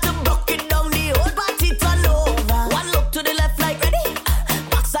start to broke it down, the whole party turn over. One look to the left like ready.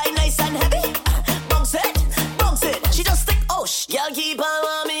 Backside nice and heavy. Bounce it, bounce it. She just stick. Oh, y'all keep on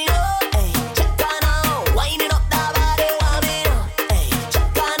want me. Check her now. Winding up that body, want me.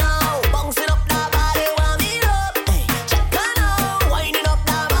 Check her now. Bouncing up that body, want me. Check her now. Winding up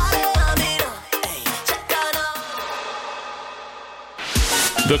that body, want me. Check her now.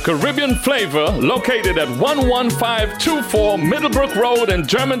 The Caribbean Flavor, located at 11524 Middlebrook Road in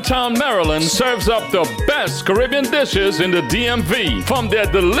Germantown, Maryland, serves up the best Caribbean dishes in the DMV. From their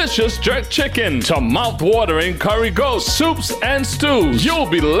delicious jerk chicken to mouth-watering curry goat soups and stews, you'll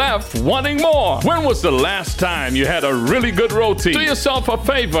be left wanting more. When was the last time you had a really good roti? Do yourself a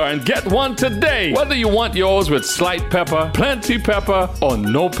favor and get one today. Whether you want yours with slight pepper, plenty pepper, or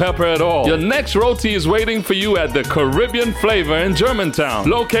no pepper at all, your next roti is waiting for you at the Caribbean Flavor in Germantown.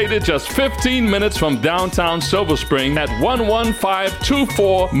 located just 15 minutes from downtown Silver Spring at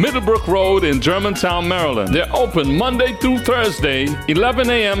 11524 Middlebrook Road in Germantown, Maryland. They're open Monday through Thursday,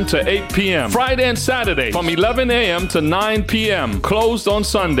 11 a.m. to 8 p.m. Friday and Saturday from 11 a.m. to 9 p.m. Closed on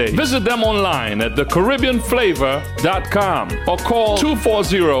Sunday. Visit them online at thecaribbeanflavor.com or call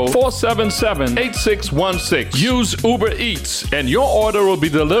 240-477-8616. Use Uber Eats and your order will be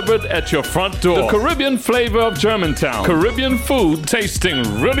delivered at your front door. The Caribbean Flavor of Germantown. Caribbean food tasting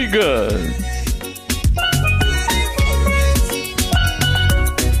really good.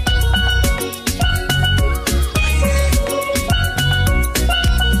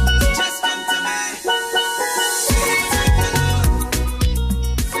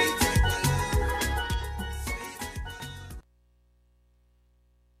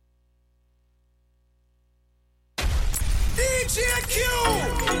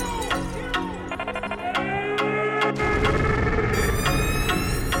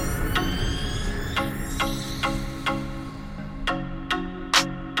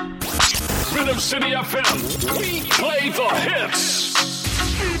 Rhythm City FM, we play the hits.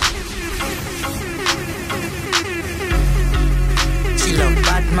 She love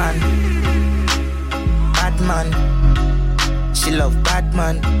Batman. Batman. She love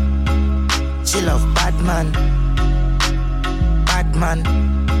Batman. She love Batman. Batman.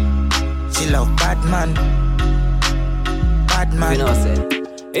 She love Batman. Batman. You know what I'm saying?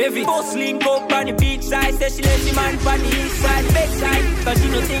 Every boss link up on the beach side, say she let the man on the east side, bedside. Cause she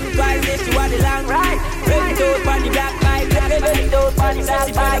no think twice, say she want the long ride. Ready to on the black light, ready to on the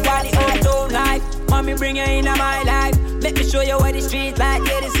black light, got the own life. Mommy bring her in my life. Let me show you what the street like,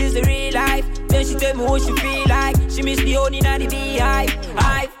 yeah, this is the real life. Then she tell me what she feel like. She miss the honey and the beehive.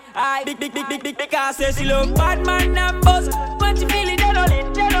 Big, because say she love bad man and buzz. When she feel it, dead on it.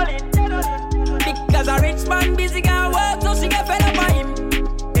 Because a rich man busy can work, so she get fed up by him.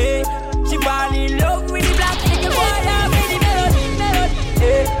 Hey, she fall in love with the black nigga boy and with the melody.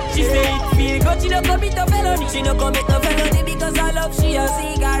 Hey, she say it feel good, she no commit no felony. She no commit no felony because I love she a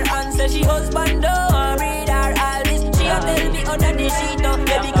cigar and say she husband don't read her all this. She a tell me under the sheet up,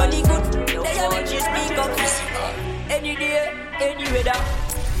 baby call it good. They a make she speak up. Any day, any weather.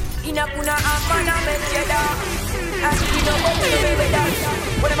 In a kuna and man a make cheddar. And she no go to the weather.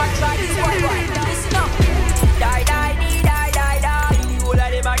 When I'm a try this boy, listen up. Die. All of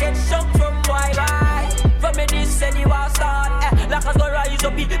them a get shocked from bye. From me this and you a start. Like us go rise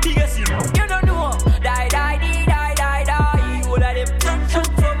up in the biggest. You don't know. Die. All of them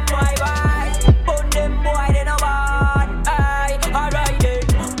shocked from bye. Put them boy they no bad. Alright then.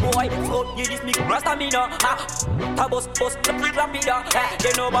 Boy, fuck you this nigga Rastamina. Bust the flip rapida.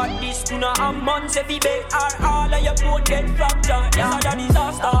 They know about this tuna and months if he beg all of your boat get fractured. It's a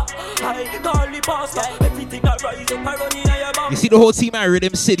disaster. I call the pastor. Everything that rise up and run in your back. You see the whole team at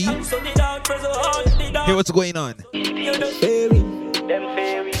Rhythm City? Hear what's going on? Fairy.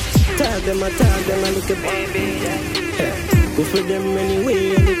 Tag them, I look at baby. Go for them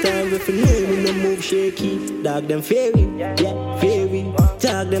anyway, anytime if you know we no move shaky. Dog them fairy, yeah, fairy.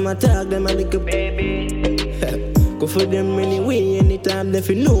 Tag them, I look at baby. Go for them anyway, anytime if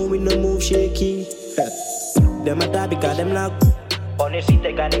you know we no move shaky. Them a die because them lock. Honestly,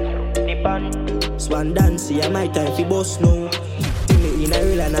 they got the pan. Swan dance, yeah, my time fi boss now. Me in a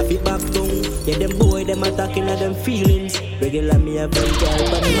real and I fi back down. Yeah, them boy, them attacking at them feelings. Regular me a big girl,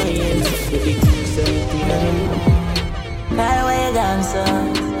 but my hands. With the 17 and Highway dancer.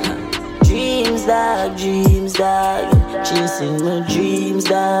 Dreams, dog. Chasing my dreams,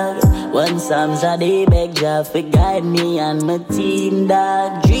 dog. One Psalms a day beg Jah for guide me and my team,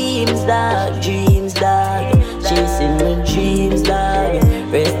 dog. Dreams, dog. Chasing my dreams, dog.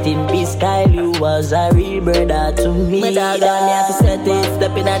 Rest in peace, Kyle, you was a real brother to me. My dog, me have to set it.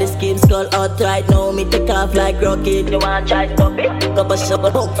 Stepping at the scheme, skull out right now. Me take off like rocket. You want try stop it? Couple shot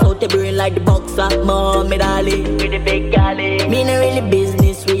hooks out the brain like the boxer. Mom, me darling, with the big galley. Me no really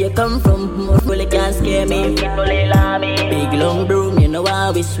business where you come from. Really can't scare me. People they love me. Big long broom, you know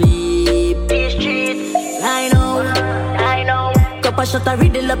how we sweep these streets. I know. Couple shot a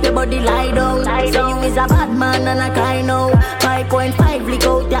riddle up your body, lie down. So you is a bad man and a kind now. 5.5 lick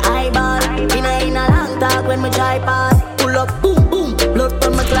out your eyeball. In a long talk when me try pass. Pull up, boom, blood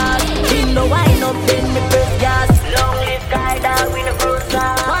from my glass. In the wine up, then me press gas. Long live guy dog with a cruise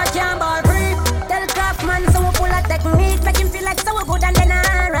car. Watch your ball free. Tell Craftman so we pull a technique. Make him feel like so good and then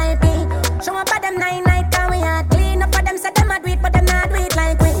R.I.P. Show up at them 9 night and we hard clean up for them. Say them a do it but them not do it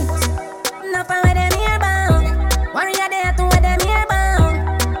like we. Enough for where them here bound. Warrior there to where them here bound.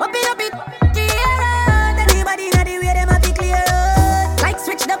 Up it, clear. Everybody know the way them a be clear. Like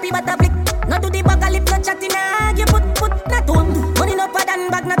switch the pivot a flick. Not do the back a lip, not chatting. You put not one. Money no for than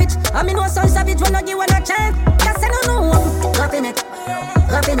back. no give one a chance. Just say no. Roughing it.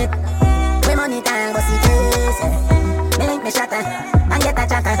 We money time, but see case. Me link me shatter and get a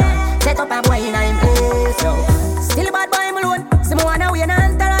chatter. Set up a boy in a place. Still a bad boy alone. See me wanna win and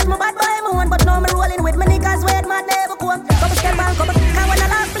entourage my bad boy alone. But now me rolling with my niggas wait mad never come. Couple step back, couple can wanna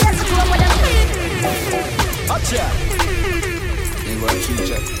last place to come with them. Acha.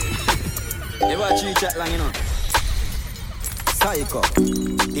 Never cheat chat long enough. Psycho.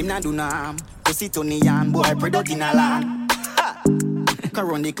 Him not do nam. Pussy to neon boy product in a land.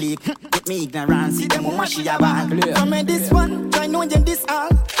 Run the click, with me ignorance, see them woman she a ball. From this one, try know them this all.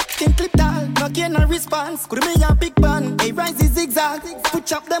 Team clip tall, no gain no response. Could be a big band, a rise is zigzag. Put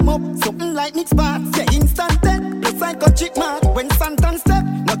chop them up, something like Nick spots. Yeah, instant death, the psycho chick mark. When Santan step,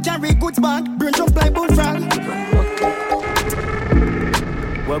 no carry goods back. Brain jump like bullfrog.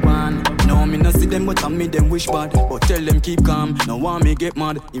 Well, man, no, me no see them, but I me them wish bad. But tell them keep calm, no want me get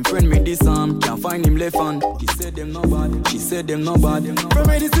mad. Him friend me this arm, can't find him left hand. He said them no bad, she said them no bad. From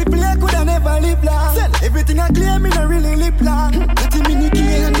where this play, I coulda never live long. Sell everything I claim, me no really live long. 30 minute key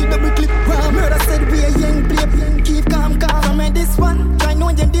and the double clip. Well, murder said we a young play, keep calm. From where this one, try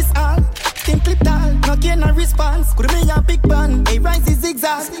know them this all. Team clip tall, no gain no response. Could be a big band, a rise is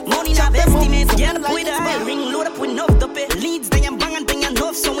zigzag. Money not estimate, get up with a high ring, load up with enough to pay. Leads, then you bang and then you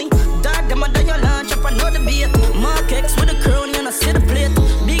know so we dark them and then you launch up another beat. Mark X with a crown and a set of plate.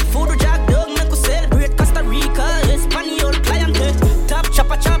 Big food with Jack Dog, make us celebrate. Costa Rica, Espanol, client. Top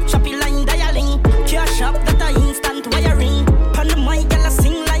chopper, choppy line dialing. Cash up, that a instant wiring. Pan the mic, girl, I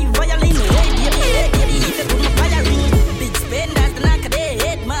sing like violin. Hey, baby, if you put my firing. Big spenders, the knock of their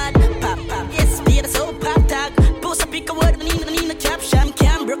head mad. Pop, yes, beer, so pop tag. Post a pick a word, need a caption.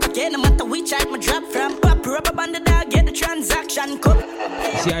 Can't broke again, no matter which I drop from. Pop, rubber band the dog, get the transaction cup.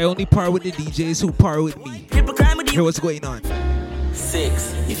 See, I only par with the DJs who par with me. Hear what's going on.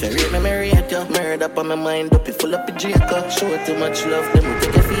 6. If you rate me, marry at you. Murder up on my mind, up, you full up a Jacob. Show too much love, then we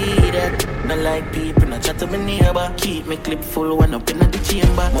take a feed it. Not like people, not chat to my neighbor. Keep me clip full, one up in the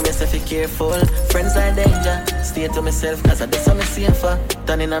chamber. Mom, you say be careful, friends are danger. Stay to myself, cause I do something safer.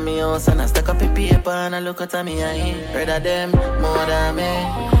 Turn in on me house and I stack up a paper. And I look at me, I ain't rather them more than me.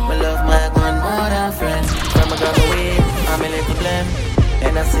 I love my gun more than friends. From a gun away, I'm a little blame.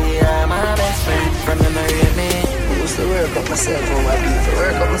 And I see I'm my best friend. From the marry me. I used to work up myself over people.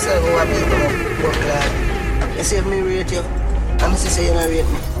 Work hard. You see if me rate you, I'm just say you don't rate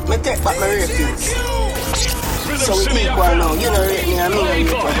me. Me take back my ratings. So we equal now. You don't rate me, I mean rate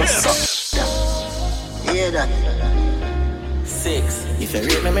you. You hear that? 6. If you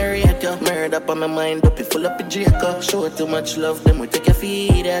rate me, marry at you. Murder up on my mind, up, you full up a Jacob. Show too much love, then we take a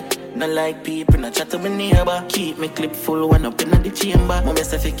feed it. Not like people, not chat to my neighbor. Keep me clip full, one up in the chamber. Mom, you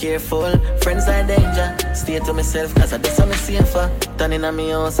say be careful, friends are danger. Stay to myself, cause I do something safer. Turn in on me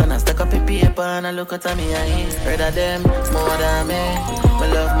house and I stack up a paper. And I look at me, I ain't rather them more than me. I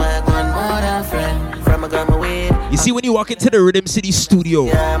love my gun more than friend. From a gun my weed. You see, when you walk into the Rhythm City studio,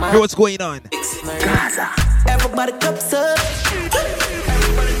 hear what's going on. Gaza. Everybody cups up.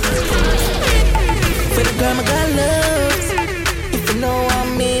 For the girl my girl loves. If you know what I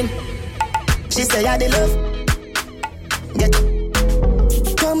mean. She say I the love. Get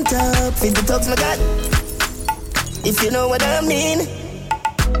pumped up. Feed the dogs my God. If you know what I mean.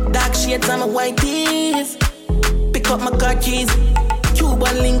 Dark shades on my white tees. Pick up my car keys.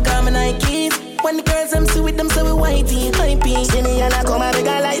 Cuban link on my Nikes. When the girls I'm see with them so we whitey, hypey. See me and I come and make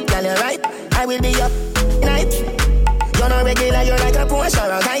a light, girl you right. I will be up night. You're not regular, you're like a Porsche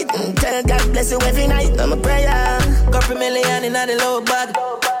or a kite. Tell God bless you every night. I'm a prayer. Couple million in the low bag.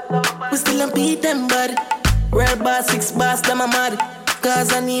 We still don't beat them, bud. Real boss, 6 bars, them a mad.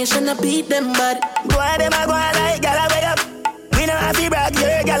 Cause a nation a beat them, bud. Boy, them a go like, gala wake up. We don't have to brag,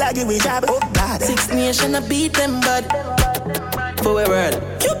 your gala give me job. Oh God. 6 nation a beat them, bud. For a word.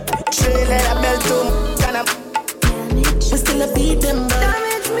 She let a bell to stand up. We still a beat them, bud.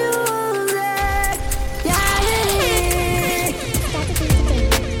 Damage music. Yeah.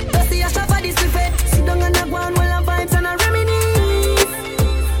 Don't see a shop for this buffet. Sit down on the ground while I vibes and I reminisce.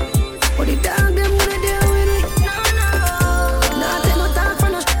 What the dog them gonna deal with it? No. Nah, take no talk for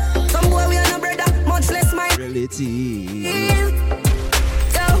no. Some boy we are no brother, much less my reality.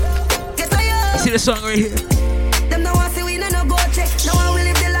 Yo, get tired. You see the song right here? Them no want see we no go check. No one will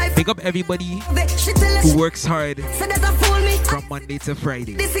live the life. Pick up everybody who works hard from Monday to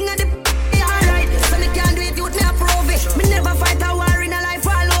Friday. This thing at the alright. So they can't do it, you me approve it. Me never fight a war in a life,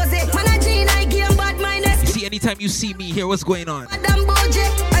 I lose it. Man, I Gene, I game bad minded. You see, anytime you see me, hear what's going on. Madam Boje,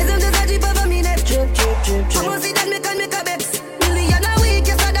 I don't just a jeep over me net. I want see that me can make a bets. Million a week,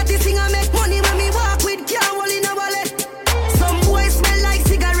 yes, that this thing I make money when me walk with can't roll in a wallet. Some boys smell like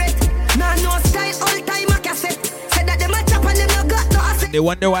cigarette. Nah, no style, They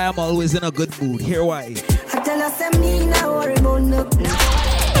wonder why I'm always in a good mood. Hear why. I tell her, say me now worry about nothing.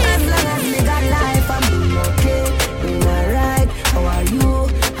 As long as me got life, I'm doing okay, doing alright. How are you?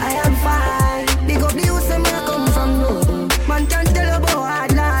 I am fine. Big up the youth, say me I come from nothing. Man can't tell you about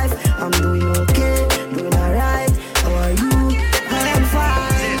hard life. I'm doing okay, doing alright. How are you? I am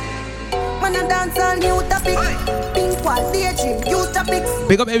fine. Man I dance on new topic. Pink wall, daydream, new topics.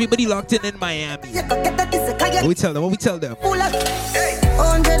 Big up everybody locked in Miami. What we tell them? What we tell them?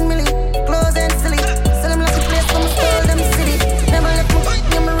 100 million, close and silly. Sell them like a place, come stole them city. Never let me fight,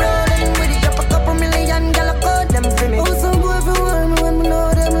 I'm rolling with it. Drop a couple million, girl, I call them for me. Oh, some boy for one, when me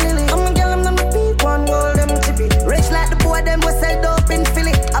know them lily. I'm a girl, I'm not pink one, gold them chippy. Rich like the boy, them was sell dope in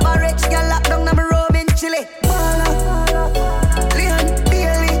Philly. I'm a rich girl, locked down, I'm a robe in Chile. Leon,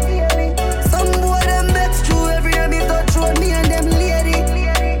 Bailey. Some boy, them bets true, every day me go through me and them lady.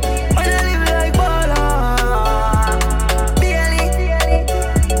 When I live like baller.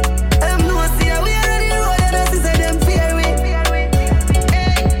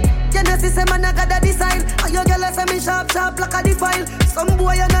 Sharp like a defile. Some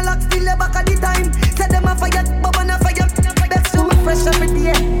boy on a lock still the back of the time. Set them a fire, but on a fire. Best to me fresh every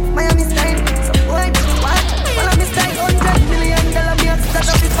day. Miami style. Some boy, what? Follow me style. $100 million me extra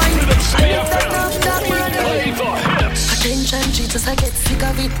to be fine. Attention, she just I get sick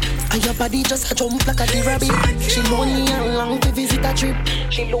of it. And your body just a jump like a rabbit. She lonely and long to visit a trip.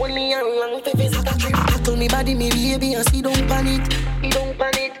 She lonely and long to visit a trip. I told me body, me baby, and she don't panic. He don't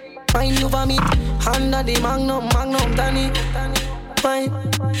panic. Find you for me, under the magnum, Danny. Fine,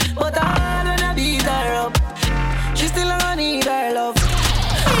 but I don't beat her up. She still gonna need her love.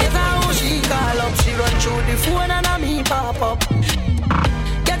 Get how she call up, she run through the phone and a me pop up.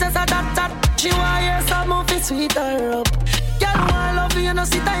 Get us a that, she want hear some movie sweet her up. Girl, I love you, no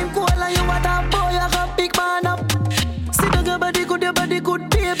see time cool and you want a boy, I got big man up. See your body good,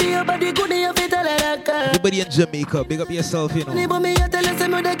 baby, your body good, you fit tell her that girl. Everybody in Jamaica, big up yourself, you know. Everybody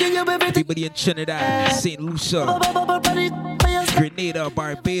in Trinidad, St. Lucia, Grenada,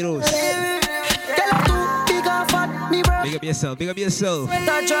 Barbados. Big up yourself, big up yourself. Ride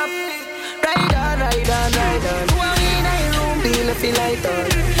on. Feel like on.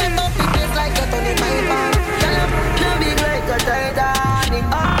 Get up the place like a Tony Piper. Tell him, no big like a Titanic.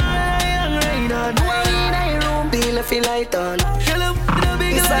 Ride on. Feel like on. Tell him, no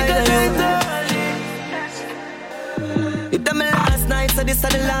big like a Titanic. You done me last night, so this is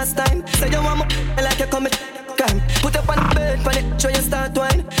the last time. So you want me like you come can. Put up on the bed, on it, show you start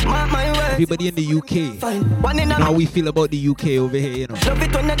wine. My word. Everybody in the UK. You know how we feel about the UK over here, you know. Love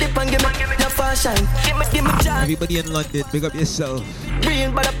it when you dip and give me your fashion. Give me joy. Everybody in London, big up yourself.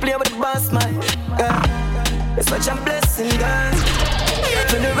 Real, but I play with the boss, man. It's such a blessing, girl.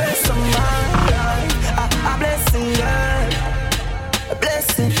 For the rest of my life, a blessing, girl. A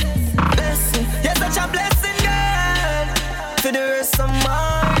blessing. You're such a blessing, girl. For the rest of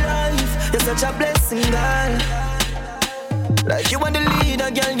my life, you're such a blessing, girl. Like you want the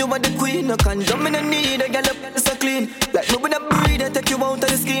leader, girl, you want the queen. No condom in the need, girl, up so clean. Like me when I breathe, I take you out of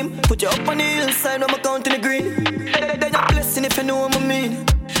the scheme. Put you up on the hillside, when I'm counting the green. Then you're blessing if you know what I mean.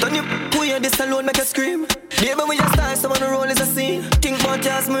 Don't you queer, this alone make you scream. Baby, when you start, someone to roll is a scene. Think about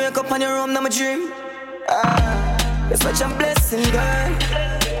yours, me wake up on your room, now my dream. It's such a blessing, girl.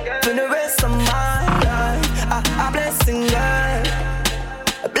 For the rest of my life, a blessing, girl.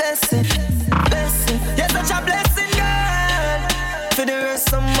 A blessing. You're such a blessing, girl. For the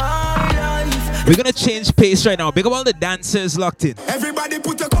rest of my life. We're gonna change pace right now. Big up all the dancers locked in. Everybody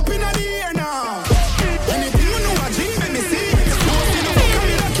put a cup in the air now. Anything you know, I dream, let me see.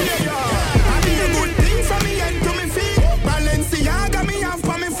 Balenciaga me have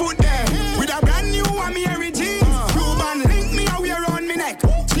for me foot there. With a brand new one me every jeans. Cuban link me a wear on me neck.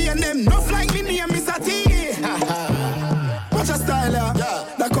 Chain them enough like me name Mr. T. Watch a styler,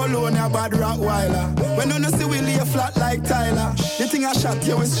 the cologne a bad Rottweiler. When you no see we lay flat like Tyler. The thing I shot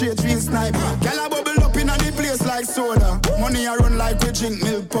you with straight real sniper. Girl a bubble up in a the place like soda. Money a run like we drink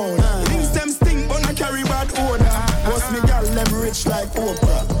milk powder. Things them stink but I carry bad odor. Boss me girl them rich like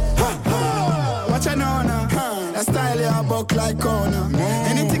Oprah. Watch a nona. That style ya buck like corner.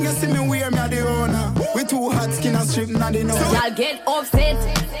 Anything you see me wear, me a the owner. We too hot skin and strip, not the know. Y'all get upset,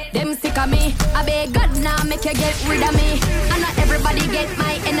 them sick of me. I beg God now make you get rid of me. And not everybody get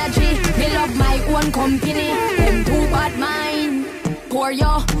my energy. Me love my own company. Them too bad mind. Poor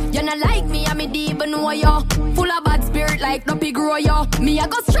yo, you not like me, I me deep know yo. Full of bad spirit like no pig grow yo. Me I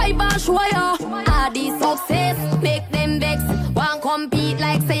go strive and show yo. All these success make them vex. Want compete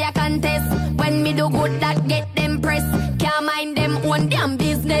like say I contest. When me do good that get them press. Can't mind them own damn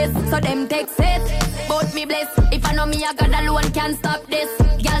business. So them take set. But me bless. If I know me I got alone can't stop this.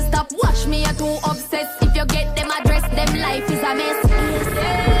 Girl stop watch me I too obsessed. If you get them address them life is a mess.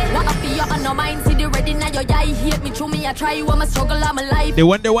 What up you on no mind see the ready now your eye hate me through me I try when I struggle I'm alive. They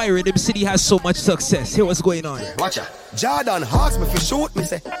wonder why Rhythm City has so much success. Hear what's going on. Watch out. Jordan Hawks me for shoot me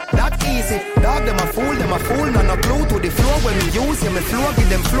say that easy. Dog them a fool. None no clue to the floor when me use him. Me floor give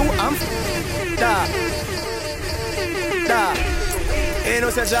them flu. I'm da. Ain't no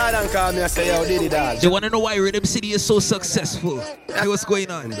say Jordan call me I say yo did it dog. They wanna know why Rhythm City is so successful. Hear what's going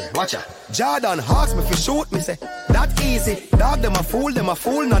on. Watch out. Jordan Hawks me for shoot me say that easy. Dog them a fool.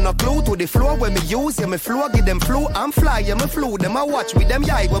 None no clue to the floor when me use him. Me floor give them flu. I'm fly yeah me flew. Them I watch with them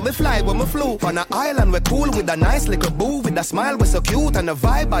yai when me fly when me flew. On an island we cool with a nice little boo with a smile we so cute and a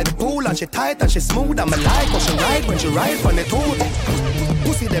vibe by the pool and she tight and she smooth and me like how she ride when she ride from the tooth.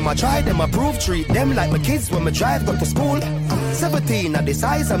 Pussy them I try them I prove treat them like my kids when me drive go to school. 17 at the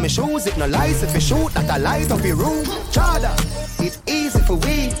size of my shoes. It no lies if you shoot that I light up your room. Chada, it's easy for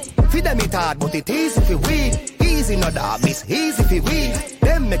we. Feed them it hard but it easy for we. Easy no dog, it's easy for we.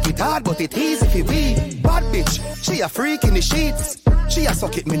 Them make it hard but it easy for we. Bad bitch, she a freak in the sheets. She a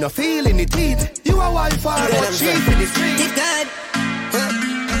suck it, me no feel in the teeth. You a wife or but she in the street. Get good.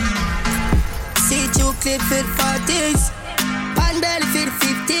 See you clip for the 40s. Pan belly for the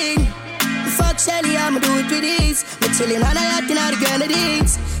 15. Fuck Shelly, I'ma do it with this. Me chillin' on a yacht in all the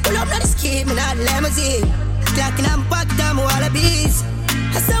grenadines. Pull up not the skip, me not the limousine. Clockin' I'm packed down my wallabies.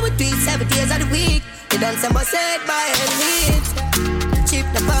 I saw it 7 days of the week. You done some boss head by any means. Chip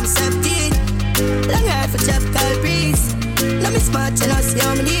the pump 17. Long hair for tropical breeze. Now me smart and I see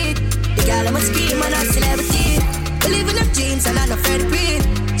how me need. The girl I'm a scream and I'm celebrity. Believe in them jeans and I'm not afraid to breathe.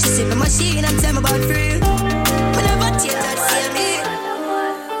 She sip a machine and tell me about free. Me never change that same me.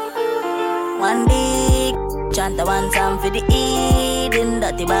 One big chant the one time for the eating.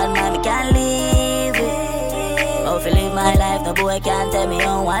 Dirty bad man, me can't live it. Oh, if you live my life, the boy can't tell me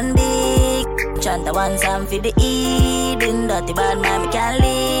on. One big chant the one time for the eating. Dirty bad man, me can't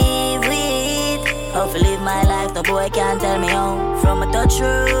live it. Oh, if you live my life, the boy can't tell me on. From a touch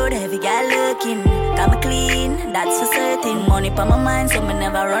road, heavy guy looking. Got me clean, that's for certain. Money pa my mind, so me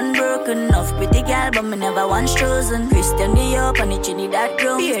never run broken. Enough pretty gal, but me never once chosen. Christian me up on the Trinidad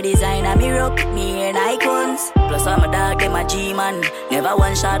drum. Beer design and me rock, me and icons. Plus I'm a dog, them a G-man. Never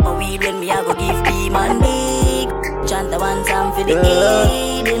one shot my weed when me I go give B-man. Big chant the one time for the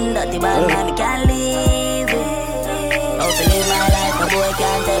eating. Dirty bad man, me can't live it. How to live my life, the boy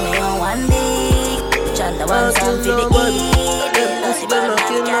can't tell me on. One big chant the one time for the eating. Dirty bad man,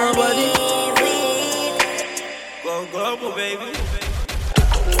 me can't live it. Global, baby.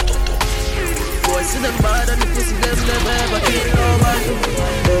 Boys see them bad and the pussy them never ever kill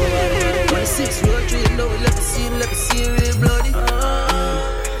nobody. When 6 road 3, you know we let the scene real bloody.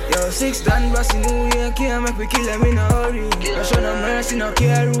 Yo, 6 done brassy New Year, can't make we kill them in a hurry. I show no mercy, no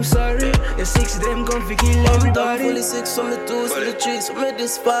care who's sorry. The 6 them come fi kill everybody. Fully 6 from the 2s to the 3s. So me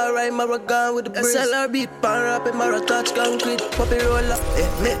this far right, Maragon with the breeze. SLR beat, pan rap and Mara touch concrete. Puppy roller,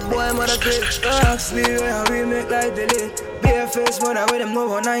 make boy mother great. Rocks lead where we make like the late. Bare face mother with them no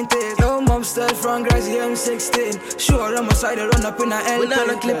 190. No mom style from Grassy M16. Sure I'm a side run up in a L. We not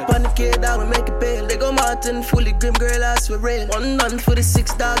a clip on the K-Dog, we make it pale. They go Martin, fully grim girl ass with rain. One none for the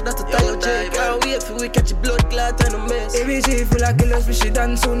 6 dog, that's a tire jail. Can't wait for we catch a blood clot and a mess. ABG feel like killers, we shit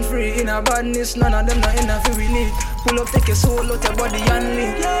done soon free. In a badness, none of them not enough we need. Pull up, take a soul out your body and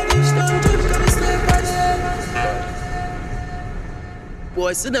leave. Yeah, this time just gonna sleep on them.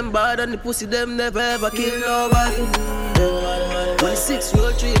 Boys see them bad and the pussy them never ever kill nobody. When 6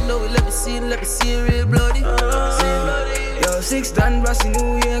 road 3, you know we let me see real bloody. Yo, 6 done brassy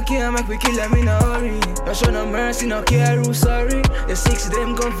New Year, can't make we kill them in a hurry. No show no mercy, no care who's sorry. The 6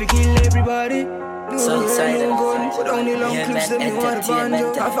 them come fi kill everybody. Southside put on the long clips, them you want to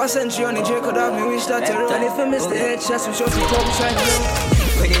banjo. Half a century on the J could have me wish that you run. If I miss the headshots, we shot the pop side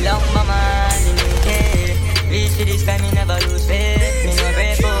down. With the long mama and the new kid. Reach for this time, me never lose faith. Me no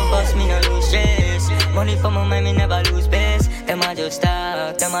break focus, me no lose stress. Money for my mind, me never lose base. Them a just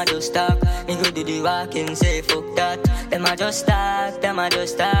talk, Me go do the walking, say fuck that. Them a just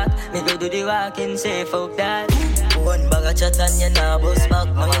talk, Me go do the walking, say fuck that. One bag of chat and you nah bust back.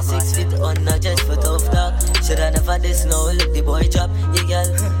 Now you 6 feet under just for tough talk. Shoulda never this now, look the boy drop. Yeah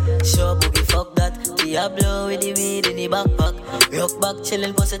girl, show boogie fuck that. Diablo with the weed in the backpack. Rock back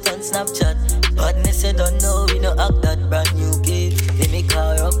chillin' post it on Snapchat. Badness you don't know, we no act that. Brand new kid, give me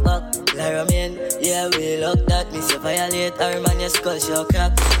car rock back. her man. Yeah, we look that. Me say violate her man, your skull shall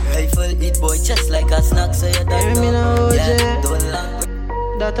crack. Rifle hit boy just like a snack. So you don't know. Yeah, don't lock.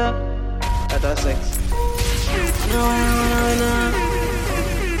 Data sex. No.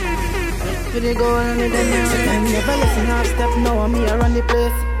 Pretty go on with them now. Never listen half step, now I'm here on the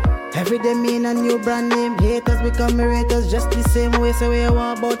place. Every day me in a new brand name. Haters become raters just the same way. So we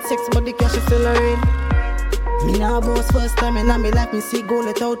want about sex, but the cash is still a rain. Me now boss first time in my life, me see goal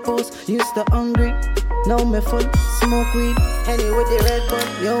at outpost. Used to hungry, now me full, smoke weed. Anyway the red bun,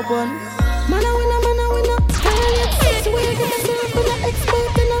 yo bun. Man a winner. Violate sex, where you get yourself in a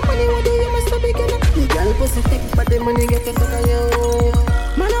expert in a money, what do you must have beginner? Me girl pussy thick, but the money get to suck yo.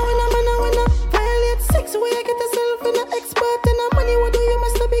 Man a winner. Violate sex, where you get yourself in a expert in a money, what do you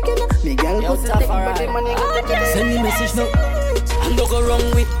must have beginner? Me girl pussy thick, but the money get to Send me message now. And don't go wrong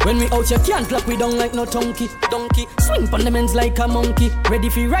with. When we out, you can't lock we down like no donkey. Swing pon the men's like a monkey. Ready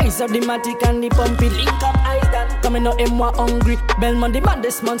for rise up the matic and the pumpy. Link up eyes down. Coming out them more hungry. Belmont the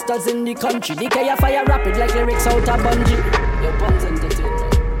baddest monsters in the country. The K fire rapid like lyrics out of bungee. Your bombs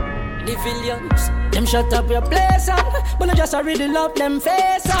entertainment. The villains, them shut up your place on. But I just already love them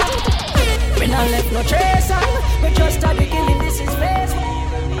face on. We not left no trace on. We just started killing this is face.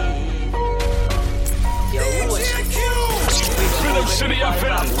 Rhythm City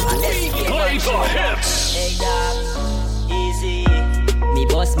FM, play the hits. Hey dog, easy. Me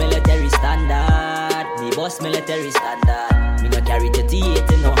boss military standard. Me no carry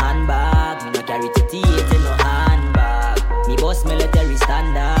 38 in no handbag. Me no carry 38 in no handbag. Me boss military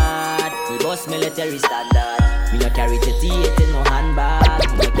standard. Me no carry 38 in no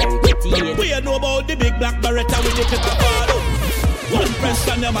handbag. Me no carry 38. We know about the big black Beretta with the clip of all. One press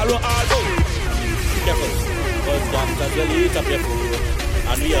and them arrow all out. Careful. Cause doctors will eat up your food.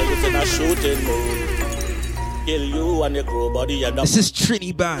 And we are using a shooting mode. Kill you and your crew body and this is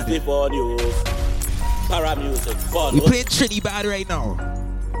Trini Bad. Before news. Para music. We playing Trini Bad right now.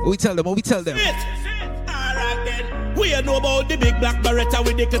 What we tell them? Alright then. We know about the big black Beretta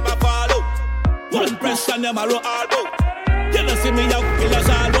with the clip of follow. One press and them arrow all out. You don't see me out, killers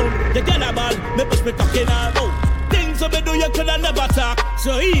all out. You get a ball, me push me talking all out. Things that me do you coulda never talk.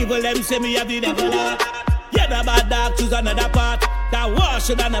 So evil them say me have the devil out. Yeah, the bad dog choose another part. That war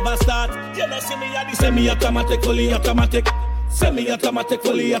should I never start. You know, see me at the semi-automatic, fully automatic. Semi-automatic,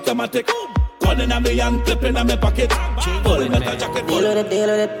 fully automatic. Gunning on me and clipping on my pocket. Pulling out a jacket. Deal with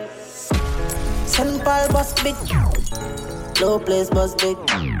it. St. Paul bus big. Low place bus big.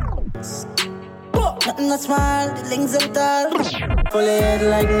 Nothing not small, the links are tall. Fully head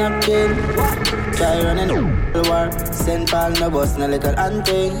like napkin. Try running the war. St. Paul no bus, no little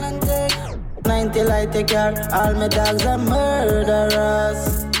auntie. 90 light take care, all my dogs are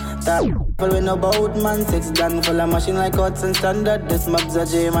murderers. That people we know about man, 6 gun full of machine like Hudson Standard. This mob's a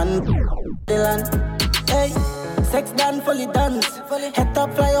J-man, Dylan. Hey, 6 gun fully dance, head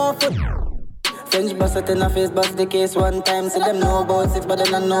top fly off foot. French bust it in a face, bust the case one time. See them know about 6, but they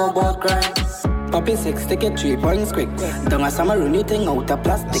don't know about crime. Poppy 6, take it 3 points quick. Don't have some rooney thing out of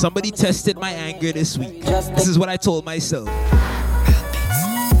plastic. Somebody tested my anger this week. This is what I told myself.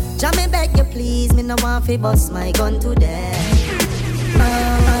 Jah me beg you please, me no want fi bust my gun today.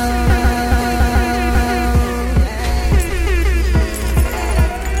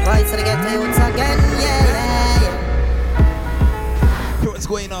 Right, so they get the youths again, yeah. What's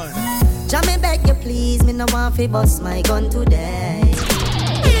going on? Jah me beg you please, me no want fi bust my gun today.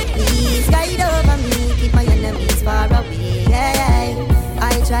 Please guide over me, keep my enemies far away. Yeah.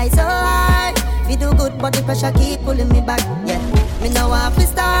 I try so hard, we do good, but the pressure keep pulling me back. Yeah. Me no want to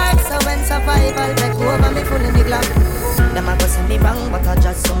start, so when survival take over, me full in the glass. Them a go say me wrong, but I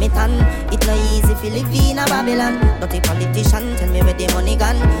just so me tan. It no easy fi live in a Babylon. Not a politician tell me where the money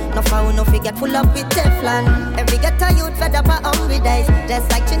gone. No foul, no forget full up with Teflon. Every ghetto youth fed up a hungry days, just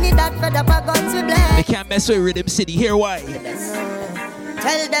like Trinidad fed up a guns we blame. They can't mess with Rhythm City. Here why?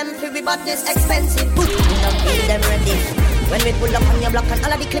 Tell them fi we bought this expensive. We don't feel them ready. When we pull up on your block and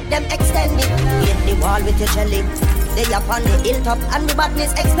all of the clip them extended. Hit the wall with your jelly. They up on the hilltop and the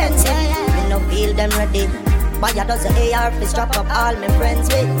badness expensive. Me no feel them ready. Buy a dozen AR fi strap up all my friends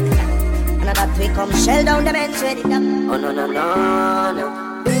with. And that we come shell down the bench with it. Oh no.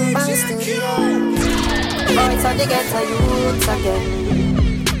 Bing bang studio. Boys are the ghetto youths again.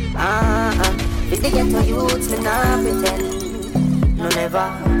 If they ghetto youths, me nah pretend. No never,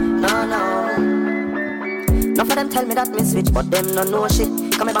 no. None of them tell me that me switch, but them no know shit.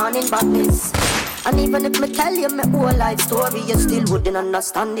 Come me born in badness. And even if me tell you my whole life story, you still wouldn't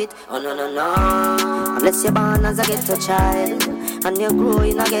understand it. Oh no. Unless you're born as a ghetto child and you grow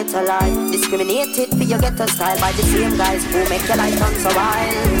in a ghetto life, discriminated for your ghetto style by the same guys who make your life turn so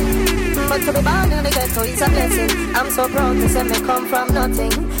wild. but to be born in the ghetto is a blessing. I'm so proud to say me come from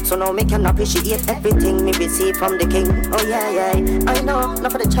nothing. So now me can appreciate everything me receive from the king. Oh yeah, yeah, I know,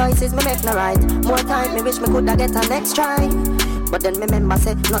 not for the choices me make no right. More time, me wish me coulda get a next try. But then me remember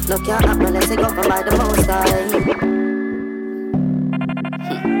say, not no can't happen unless it governed by the most high.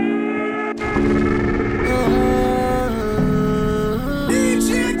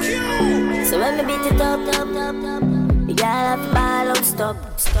 So when me beat it up, the girl have to ball out, stop.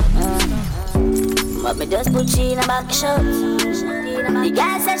 But me just put she in a back shot. The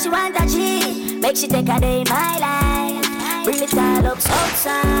girl said she want a G, make she take a day in my life. Bring it all up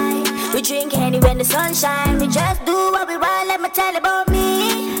outside. We drink any when the sun shine. We just do what we want, let me tell about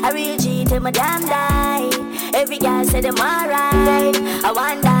me. A real G till my damn die. Every girl say them alright. I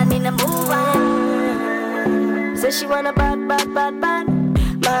want that me no move on. So she want a bad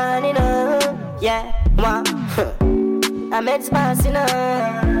man, you know. Yeah, wow. I'm expensive, you know.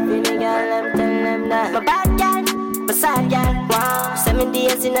 Really girl, I'm telling them that. My bad girl, my sad girl, wow. 7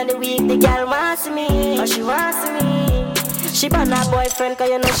 days in the week, the girl wants me. Oh, she wants me. She brought her boyfriend, cause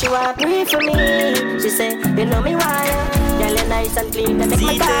you know she want me for me. She say, you know me why. Girl, you're nice and clean, that make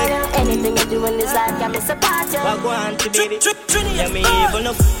my style. Anything you do in this life, can me support you. What go on to baby? Yeah, me even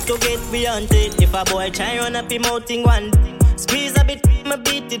up to get beyond it. If a boy try run up him out in one, squeeze a bit, me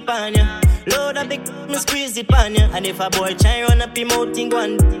beat it pan ya. Load a big, me squeeze it pan ya. And if a boy try run up him out in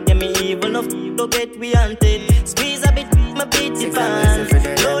one, yeah, me even up to get beyond it. Squeeze a bit, me beat it pan.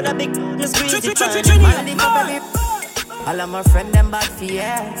 Load a big, me squeeze it pan. All of my friends them bad for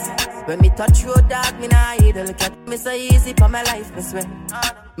years. When me touch road dog, me nah idle. Look at me so easy for my life, me swear.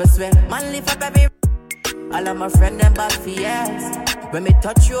 Man lift up every. All of my friends them bad for years. When me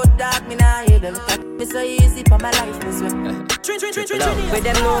touch road dog, me nah idle. Look at me so easy for my life, me swear. With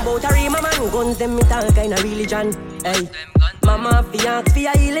them know about a real man, guns them me talk kind of religion. Hey, mama fi ask fi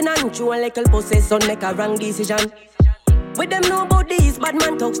a healing and chew a little pussy, son make a wrong decision. With them know about these bad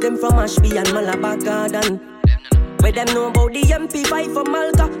man talks them from Ashby and Malabar Garden. Where them know about the MP5 from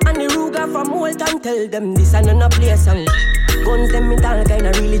Malta and the Ruger from Walton. Tell them this and no play a song. Guns them in all kind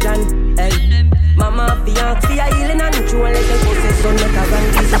of religion. Hey, mama fi ask fi a healing and chew a little pussy, son make a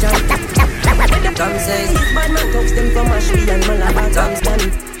wrong decision. Where them Tom says these bad man talks them from Ashby and Malabar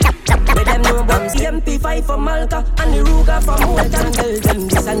Garden. Where them know about the MP5 from Malta and the Ruger from Walton. Tell them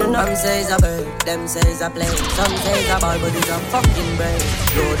this and no. Some says a bird, them says a plane. Some says a ball, but it's a fucking brain.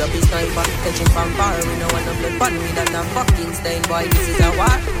 Load up his sniper, catching from far. We no want to play fun with that fucking stain. Boy, this is a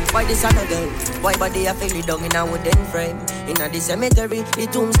war. Why this on a girl? Why body a feel it down in a wooden frame? In a the cemetery, the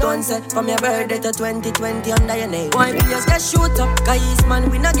tombstone set from your birthday to 2020 under your name. Why we just get shoot up? Guys, man,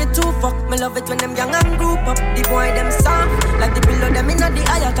 we not get too fucked. Me love it when them young and group up. The boy them soft, like the pillow them in a the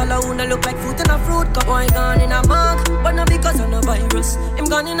ayatollah. Who no look like fruit in a fruit cup. Boy gone in a mug, but not because of no virus. Him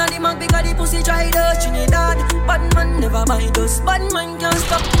gone in a the mug because the pussy tried us. Trinidad, bad man never bite us. Bad man can't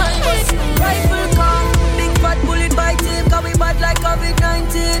stop my bus. Rifle car, big fat bullet bite him. Cause we bad like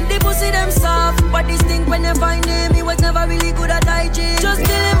COVID-19. The pussy them soft, but this thing when they find him, he was never really good at hygiene. Just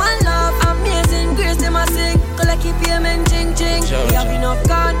kill him and laugh, amazing grace them a sing. Collect keep him and ching ching. We have enough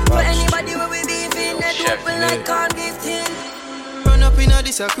gun for anybody where we beefing. They open like can't give thing. Run up in a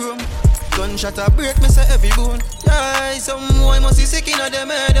this a chrome. Gunshot a break me say every bone. Yeah, some boy must be sick in a them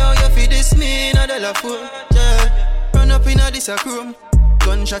head. How you feel this me in a dollar phone. Yeah, run up in a this a chrome.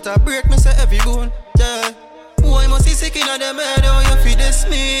 Gunshot a break me say every bone. Yeah, boy must be sick in a them head. How you feel this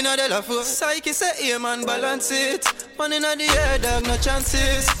me in a dollar phone. Psyche say hey man balance it. One in a the air dog no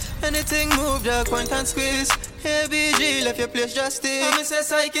chances. Anything move dog point and squeeze. Hey BG left your place justice. And me say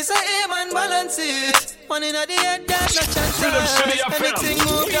Psyche say hey man balance it. One in the head, that's not chance. Anything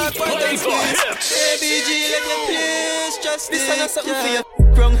move, that point and squeeze. ABG, let your place justice. This one is something for your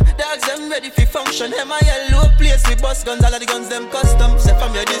wrong. Dogs, them ready for function. Them a yellow place, we bust guns. All of the guns, them custom. Say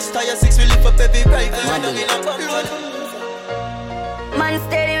from your this tire 6, we lift up every rifle. Man, don't in a bump. Man,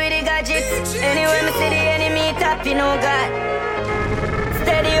 steady with the gadgets. Anywhere me see the enemy tap, you know God.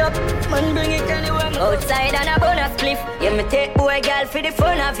 Steady up, man, bring it anywhere. Outside and a bonus cliff. Yeah, me take boy girl for the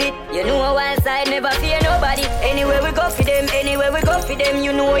fun of it. You know a wild side never fear nobody. Anywhere we go for them, anywhere we go for them.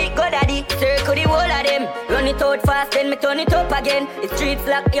 You know it go daddy. Circle the whole of them. Run it out fast, then me turn it up again. The streets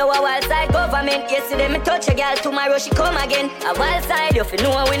lock, yo a wild side government. Yesterday me touch a girl, tomorrow she come again. A wild side, you fi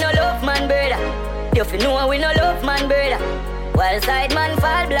know we no love man brother. You fi know we no love man brother. Wild side man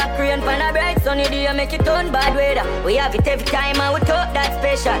fall, black rain pan a bright sunny day make it turn bad weather. We have it every time and we talk that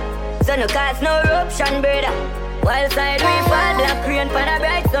special. So no cause no eruption brother. Wild side we fall, black rain pan a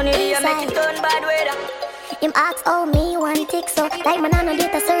bright sunny day make it turn bad weather. Him ask how me one tick so like man on a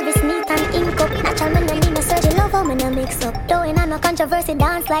data service neat and ink up. Natural man no need no surgery love how me no mix up. Doing on no controversy,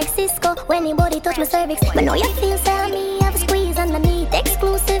 dance like Cisco. When anybody touch my cervix, but know you feel say me have a squeeze underneath.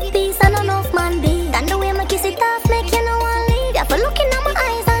 Exclusive piece, I don't know if man be. And the way my kiss it off, make you no one leave. You for looking at my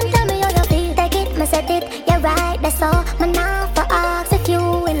eyes and tell me how you feel. Take it, me set it, you're right, that's all. Man now for ask if you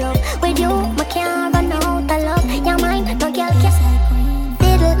in love with you, me can't run out of love. Your mind, no girl can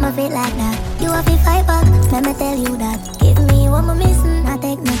fiddle my feet like that. You have to fight back, let me tell you that. Give me what I'm missing, I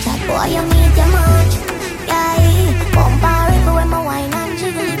take no chat. Boy, you need your much. Bumper it when my wine and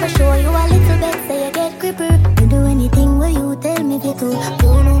jiggle. If I show you a little bit, say you get gripper. You do anything where you tell me if you do.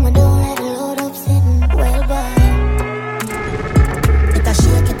 You know me don't let the load up sitting. Well, bye. It a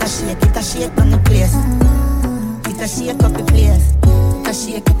shake on the place. It a shake up the place. It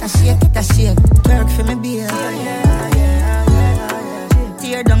a shake. Twerk for me, beer.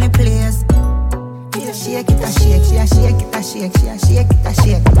 Tear down the place. It a shake. She a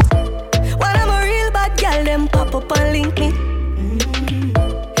shake. When I'm a real bad girl, them pop up and link me.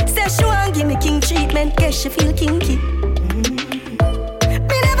 Say she want give me king treatment, guess she feel kinky. Me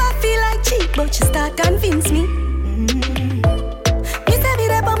never feel like cheap, but she start convince me. Me say me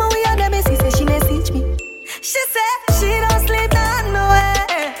there, but my way on them, she say she message me. She say she don't sleep on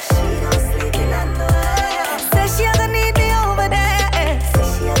nowhere. Say she gonna need me over there.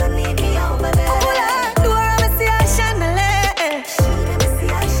 Oh Lord, do her me see her chandelier.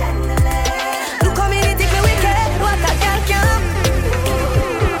 Look how me they take me wicked, what a girl can.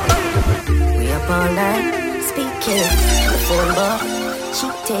 We up all night, speaking the phone book,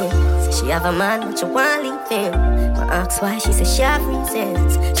 cheating. She have a man, but you want leave him. I ask why, she says she have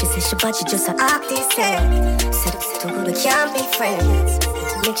reasons. She says she but she just a act decent. Said it's too good, we can't be friends.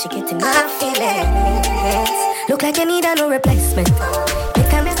 Make she get in my feelings. Look like you need a no replacement. Next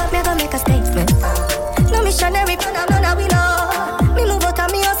time you up, me gonna make a statement. No missionary, but I'm not a winner. Me move out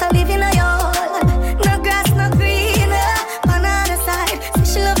of me house and live in a yard. No grass, no green, on the other side. Say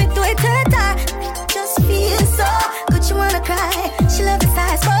she love it to it her. Just feel so good, she wanna cry. She love the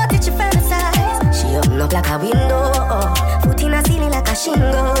size, but did you fantasize? She open up like a window, foot in a ceiling like a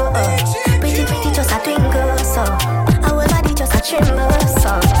shingle. Pretty, just a twinkle, so our body just a tremble,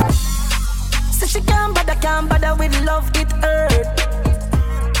 so. So she can't bother with love, it hurt.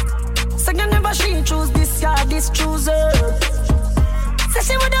 So you never she choose this guy, this choose her. So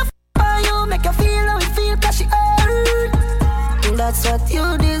she would have for you, make you feel how you feel, cause she hurt. That's what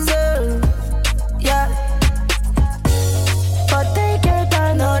you deserve, yeah. But take your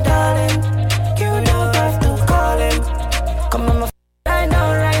time, no darling. You don't have to call him. Come on, my right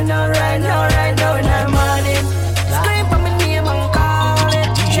now, in the morning. Scream for my name and call it.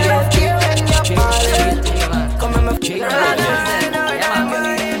 She don't care when you're falling. Come on, my right now.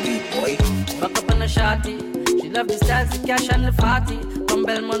 Back up on the shawty. She love the styles, the cash and the party. From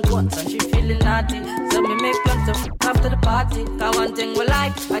Belmont once and she feeling naughty. So me make plans to after the party. Cause one thing we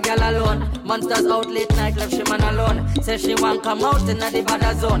like, a girl alone. Monsters out late night, left she man alone. Say she want come out in the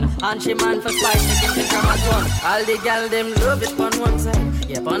bad zone. And she man for spice, taking things from a zone. All the girl them love it on one side.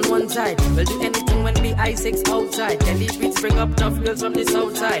 Yep, on one side. We'll do anything when we I6 outside. Then the beats bring up tough girls from the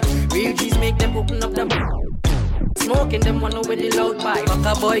south side. Real G's make them open up the smoking them one with the loud bike. Fuck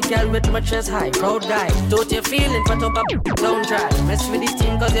a boy girl with my chest high, proud guy. Don't you feeling for top up, don't try. Mess with this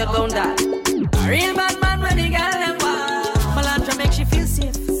team cause you're gon' die. A real bad man when the girl them wild. Melantra make she feel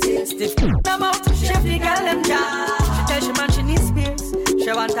safe. Stiff them out, chef the girl them jam. She tell she man she needs spears.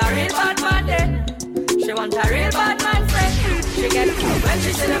 She want a real bad man then. She want a real bad man friend. She get it when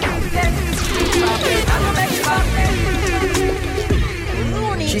she see them dead.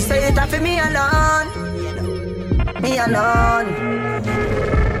 She say it for me alone. Me alone.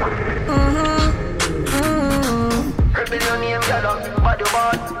 Rebellion name gala, body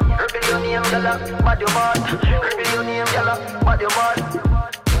man. Rebellion name gala, body man. Rebellion name gala, body man.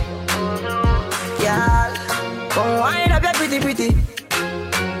 Girl, come wind up your pretty.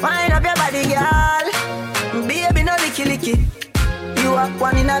 Wind up your body, girl. Baby, no licky. You are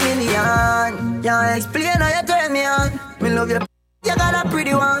one in a million. Can't explain how you turn me on. Me love you. You got a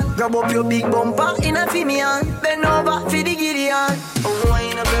pretty one. Grab up your big bumper in a Fimian. Bend over for the Gideon. Oh,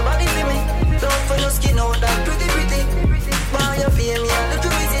 wind up your body for me. Don't for your skin out that pretty. Why you feel me a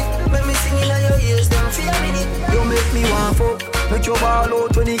little busy? When me singing on your ears, them feel a minute. You make me want fuck. Make your ball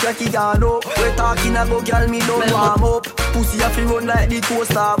out when the cocky gone up. We talking about girl, me don't warm up. Pussy a fi run like the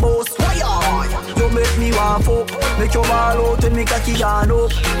coaster bus. You make me want fuck. Make your ball out when me cocky gone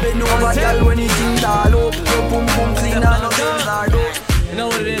up. Bend over girl when it things all up. Your boom boom clean and no things are dope. You know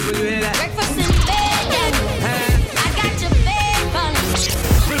what it is when you hear that? Breakfast in bed, I got your bed falling.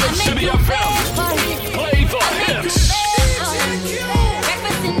 Philip City FM, play the hits.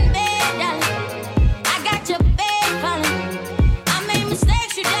 Breakfast in bed, I got your bed falling.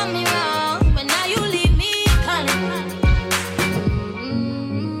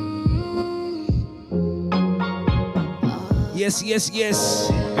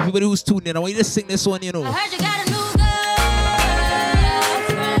 yes. Everybody who's tuned in, I want you to sing this one, you know. I heard you got a new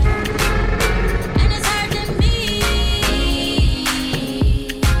girlfriend, and it's hurting me.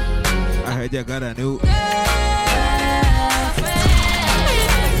 I heard you got a new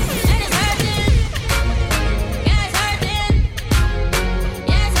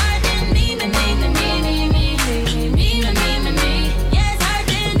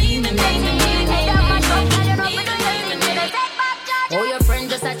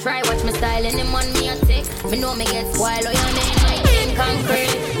try watch me style and them on me a tick. Me know me get spoiled or your name I in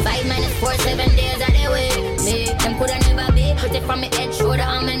concrete. 5 minutes 4 7 days of the week. Me them coulda never be. Put it from me head shoulder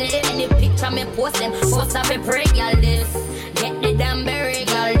I'm in it. Any picture me post them. Post up a break y'all this. Get the damn berry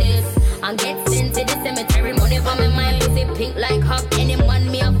y'all this. And get sent to the cemetery. Money for me mind pussy pink like hop. Any man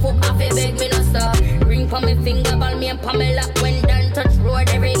me a fuck off a beg me no stop. Ring for me finger ball me and Pamela. When done touch road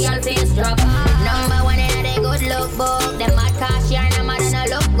every y'all face drop. Number 1 in a good look book. Them mad cash yarn I'm mad and I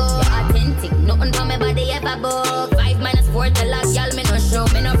look good. Authentic, nothing for me body ever book. 5 minus 4 till a y'all me no show.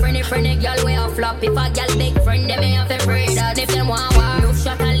 Me no friendly y'all way off flop. If a y'all big friend them me have to pray that. If them want war, no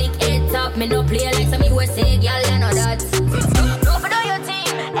shot and lick head top. Me no play like some USA y'all you know that. No for do your thing,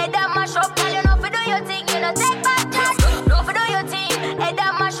 head that mash up. Y'all you know for do your thing, you know take back that. No for do your thing, head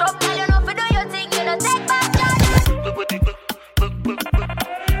that mash up. Y'all you know for do your thing, you know take back that.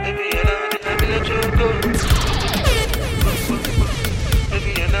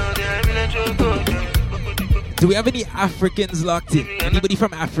 Do we have any Africans locked in? Anybody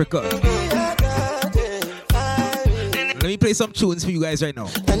from Africa? Let me play some tunes for you guys right now.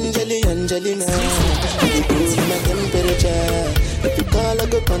 Angelina, my temperature. If you call, I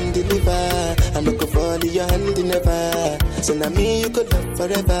go come deliver. I'm not gonna fall in your hand never. So now me you could love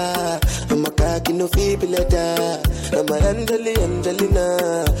forever. I'm a cocky no feeble letter. I'm a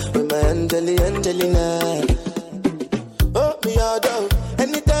Angelina, with my Angelina. Oh me all down.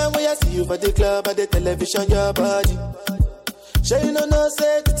 Anytime when I see you for the club or the television, your body. Sure you know no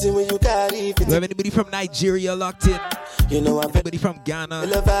safety when you carry. Do we have anybody from Nigeria locked in? You know I'm anybody from Ghana?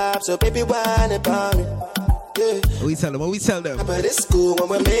 Love vibe, so baby why about me? Yeah. What we tell them? What we tell them? But it's cool when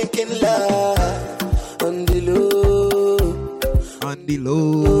we're making love on the low, on the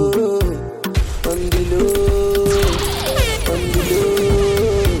low, on the low, on the low,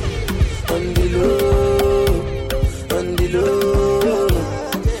 on the low, on the low,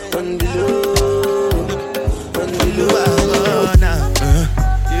 on the low, on the low.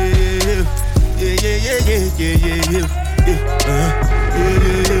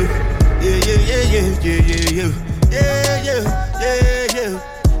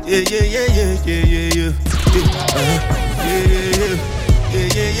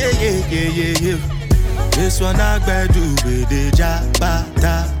 This one I better do with the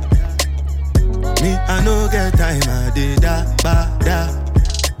jabata. Me I no get time I did da ba da.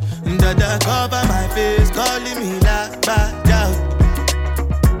 Dada cover my face calling me la ba da.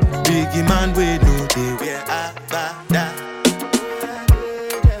 Biggie man we know they wear a ba da.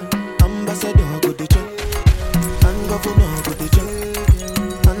 Ambassador go the chop, and governor go the chop,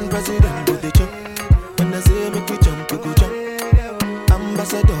 and president go the chop. When I say make you jump, you go jump.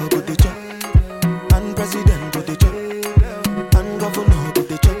 Ambassador go the chop, and president go the chop, and governor go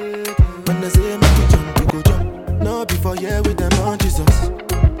the chop. When I say make you jump, you go jump. No before here with them on Jesus.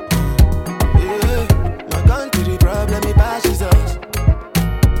 Yeah, my country problem it passes us.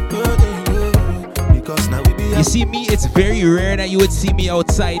 Because now we be. You see me, it's very rare that you would see me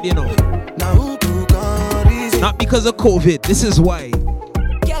outside, you know. Not because of COVID, this is why.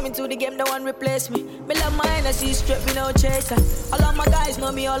 Came into the game, no one replace me. Me love my energy, straight, me no chaser. All of my guys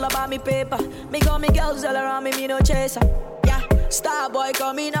know me all about me paper. Me got me girls all around me, me no chaser. Yeah, star boy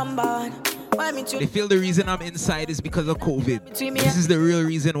call me number one. Why me They feel the reason I'm inside is because of COVID. This is the real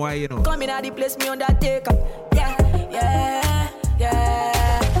reason why, you know. Come in at the place, me undertaker. Yeah, yeah, yeah.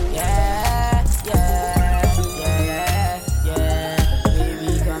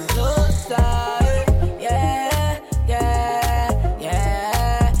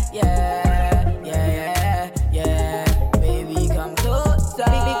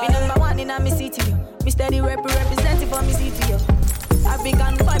 Representing for me city, yo.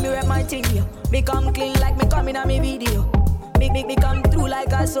 African find me rep my thing, yo. Become clean like me coming on me video. Me come through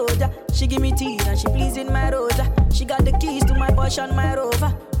like a soldier. She give me tea and she pleasing my rosa. She got the keys to my Porsche and my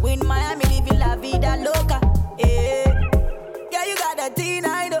Rover. We in Miami living la vida loca. Yeah, yeah, you got the teen,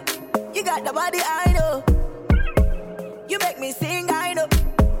 I know. You got the body, I know. You make me sing, I know.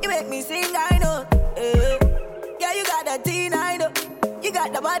 You make me sing, I know. Yeah, yeah, you got the teen, I know. You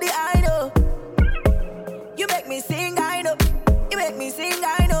got the body, I know. You make me sing, I know. You make me sing,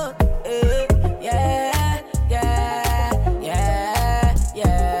 I know. Yeah, yeah, yeah.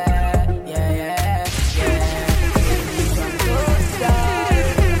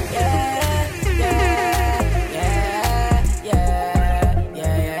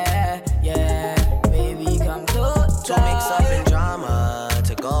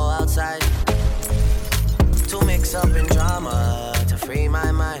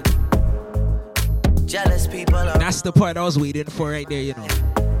 Jealous people are. That's the part I was waiting for right there, you know.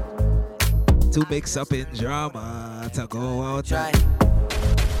 To mix up in drama, to go out. Try.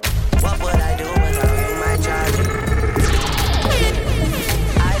 What would I do without you, my child?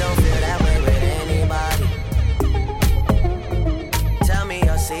 I don't feel that way with anybody. Tell me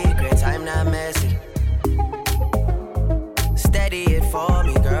your secrets, I'm not messy. Steady it for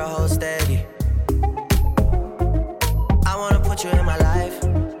me, girl, hold steady. I wanna put you in my life.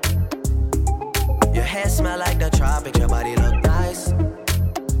 Your hair smell like the tropics, your body look nice.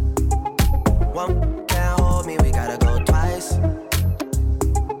 One can't hold me, we gotta go twice.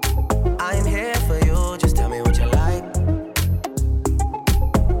 I'm here for you, just tell me what you like.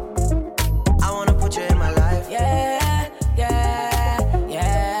 I wanna put you in my life. Yeah, yeah,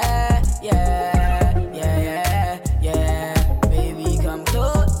 yeah, yeah, yeah, yeah, yeah. Baby, come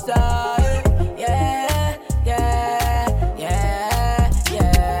closer. Yeah, yeah, yeah,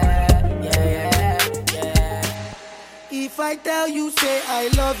 yeah, yeah, yeah. If I tell you, say I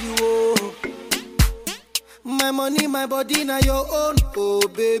love you, oh. My money, my body, now your own, oh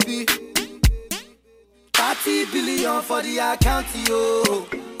baby. 30 billion for the account, yo.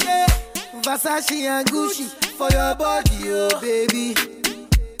 Yeah. Versace and Gucci for your body, oh baby.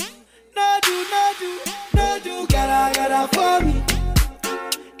 No do, gotta for me.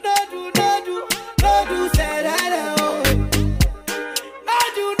 No do, say that, oh. No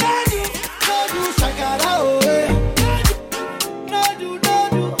do, shakara, oh. No do,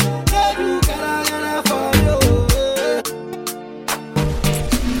 gotta for me, oh.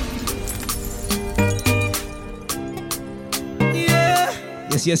 Yeah.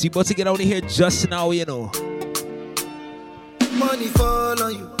 Yes, you about to get out of here just now, you know. Money fall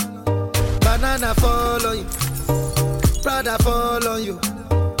on you, banana fall on you, Prada fall on you,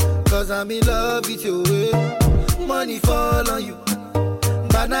 cause I'm in love with you. Money fall on you,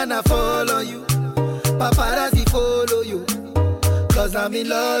 banana fall on you, paparazzi follow you, cause I'm in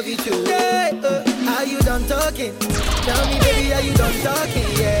love with you. Hey, are you done talking? Tell me, baby, are you done talking?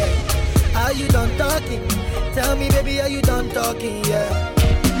 Yeah. Are you done talking? Tell me, baby, are you done talking? Yeah.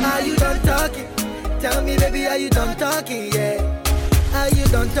 Are you done talking? Tell me, baby, are you done talking? Yeah. Are you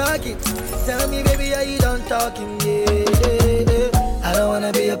done talking? Tell me, baby, are you done talking? Yeah. I don't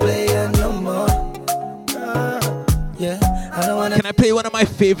wanna be a player no more. Yeah. I don't wanna. Can I play one of my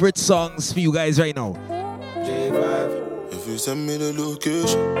favorite songs for you guys right now? J5. If you send me the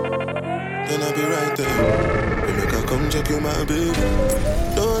location, then I'll be right there. You make her come check you, my baby.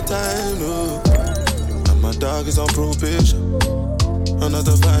 No time, no. And my dog is on probation.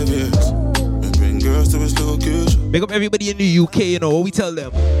 Another 5 years. We bring girls to his location. Big up everybody in the UK, you know what we tell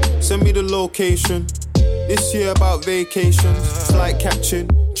them. Send me the location. This year about vacations. Flight catching,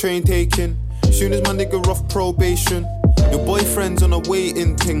 train taking. Soon as my nigga off probation. Your boyfriend's on a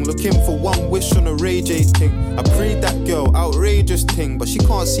waiting thing. Looking for one wish on a Ray J thing. I prayed that girl, outrageous thing. But she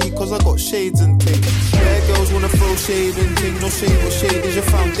can't see cause I got shades and things. Rare girls wanna throw shade and thing. No shade, what shade is your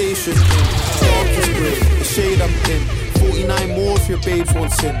foundation? Dark is grey, the shade I'm in. 49 more if your babes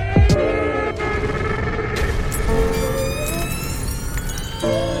want sin.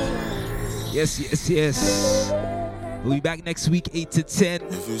 Yes. We'll be back next week, 8 to 10.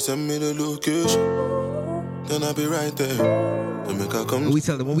 If you send me the location, then I'll be right there. To make her come. What we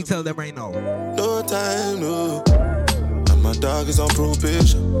tell them right now? No time, no. And my dog is on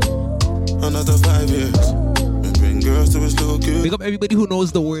probation. Another 5 years. We bring girls to his location. Big up everybody who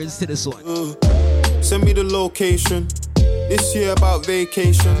knows the words to this one. Send me the location. This year about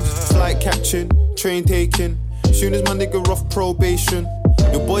vacations. Flight catching, train taking. Soon as my nigga off probation.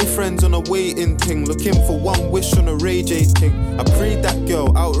 Your boyfriend's on a waiting thing. Looking for one wish on a Ray J thing. I prayed that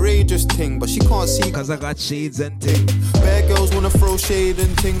girl, outrageous thing. But she can't see cause I got shades and ting. Bad girls wanna throw shade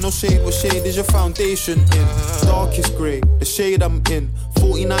and ting. No shade, what shade is your foundation in? Darkest grey, the shade I'm in.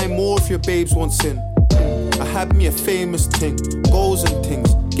 49 more if your babes want sin. I had me a famous thing. Goals and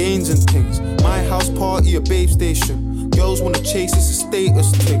things, gains and things. My house party, a babe station. Girls wanna chase, it's a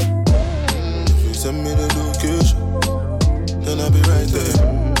status thing. If you send me the location, then I'll be right there.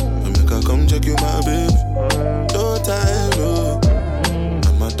 I make her come check you, my baby. No time, no.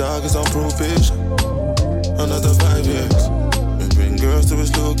 And my dog is on probation. Another 5 years. We bring girls to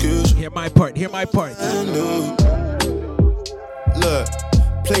his location. Hear my part. I know. Look,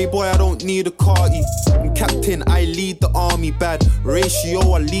 playboy, I don't need a carty. I'm captain, I lead the army. Bad ratio,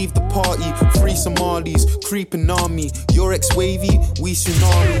 I leave the party. Free Somalis, creeping army. Your ex-wavy, we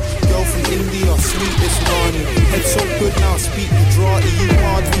tsunami. Girl from India, sweet as Nani. Head so good now, speak Gujarati. You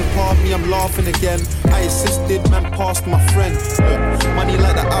hardly part me, I'm laughing again. I assisted, man, passed my friend. Money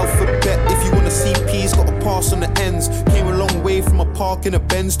like the alphabet. If you wanna see P's, gotta pass on the ends. Came a long way from a park spark in a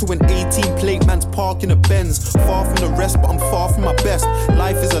Benz to an 18 plate man's parking a Benz. Far from the rest, but I'm far from my best.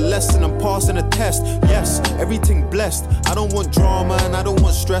 Life is a lesson, I'm passing a test. Yes, everything blessed. I don't want drama and I don't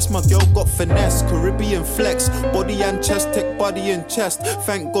want stress. My girl got finesse, Caribbean flex, body and chest, tech body and chest.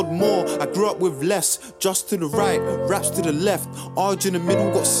 Thank God more, I grew up with less. Just to the right, raps to the left. Arj in the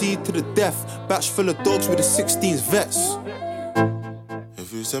middle, got C to the death. Batch full of dogs with the 16s vets.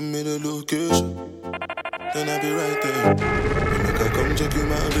 If you send me the location, then I'll be right there. And make I come check you,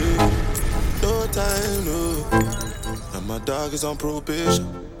 my baby. No time, no. And my dog is on probation.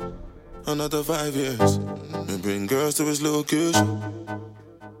 Another 5 years. Me bring girls to his location.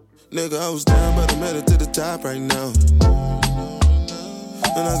 Nigga, I was down, but I made it to the top right now.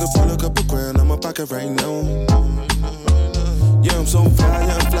 And I could pull a couple grand on my pocket right now. Yeah, I'm so fly,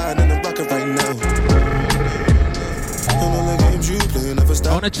 yeah, I'm flying in the rocket right now. And all the games you play never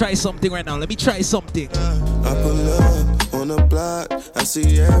stop. I wanna try something right now. Let me try something. I pull up on the block. I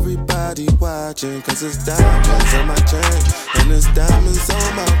see everybody watching. Cause it's diamonds on my chain. And it's diamonds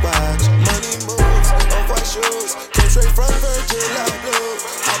on my watch. Money moves, off-white shoes. Came straight from Virgin, light blue.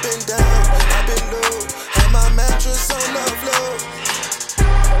 I've been down, I've been low. And my mattress on the floor.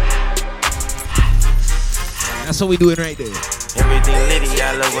 That's what we doing right there. Everything litty,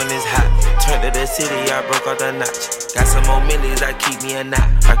 I love when it's hot. Turned to the city, I broke out the notch. Got some more millies, that keep me a knot.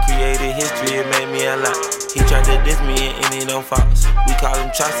 I created history, it made me a lot. He tried to diss me and any no fox. We call them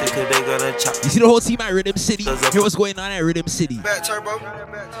Chaucer cause they gonna chop. You see the whole team at Rhythm City? Hear what's going on at Rhythm City. Back turbo.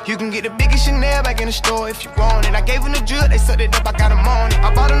 You can get the biggest Chanel back in the store if you want it. I gave them the drill, they sucked it up, I got them on it.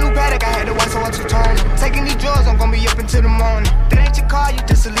 I bought a new Patek, I had the white so I two-tone it. Taking these drugs, I'm gonna be up until the morning. That ain't your car, you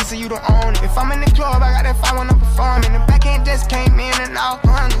just a Lisa, you don't own it. If I'm in the club, I got that 5 when I'm performing. The back end just came in and out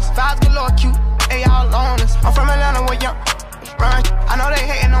hundreds. Vibes galore, cute, they all on us. I'm from Atlanta, where young run. I know they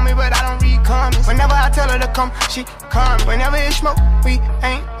hating on me, but I don't read comments. Whenever I tell her to come, she come. Whenever it's smoke, we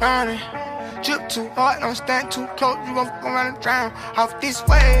ain't running. Drip too hard, don't stand too close. You gon' fuck around and drown. Off this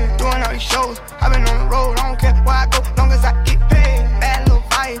way, doing all these shows. I been on the road, I don't care where I go, long as I get paid. Bad little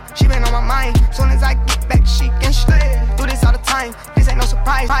vibe, she been on my mind. Soon as I get back, she can slay. Do this all the time, this ain't no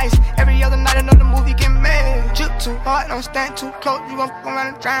surprise. Every other night, another movie get made. Drip too hard, don't stand too close. You gon' fuck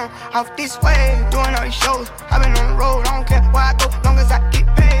around and drown. Off this way, doing all these shows. I been on the road, I don't care where I go, long as I get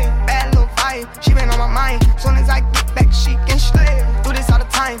paid. Bad little vibe, she been on my mind. Soon as I get back, she can slay. Do this all the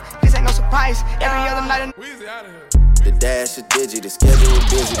time, this ain't no surprise. Every other night. Weezy out of here. The dash a digi, the schedule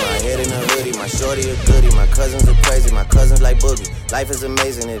busy. My head in a hoodie, my shorty a goodie. My cousins are crazy, my cousins like boogie. Life is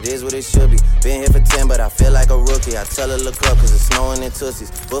amazing, it is what it should be. Been here for 10, but I feel like a rookie. I tell her look up, cause it's snowing in Tootsies.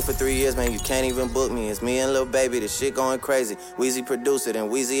 Booked for 3 years, man, you can't even book me. It's me and Lil Baby, the shit going crazy. Weezy produced it,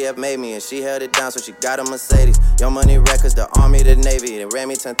 and Weezy F made me. And she held it down, so she got a Mercedes. Young Money Records, the Army, the Navy. They ran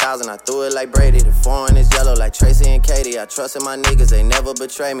me 10,000, I threw it like Brady. The foreign is yellow like Tracy and Katie. I trusted my niggas, they never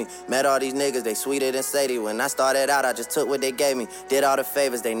betray me. Met all these niggas, they sweeter than Sadie. When I started out, I just took what they gave me. Did all the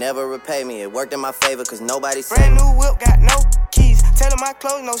favors, they never repay me. It worked in my favor, cause nobody said brand new whip, got no keys. Tell them my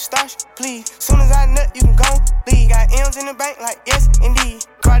clothes, no starch, please. Soon as I nut, you can go leave. Got M's in the bank, like yes, indeed.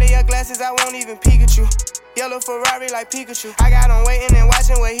 Cartier glasses, I won't even peek at you. Yellow Ferrari like Pikachu. I got him waiting and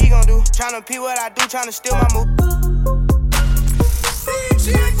watching what he gon' do. Tryna pee what I do, tryna steal my move.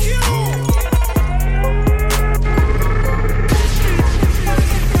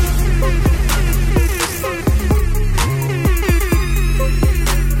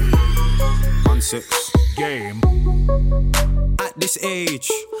 Game. At this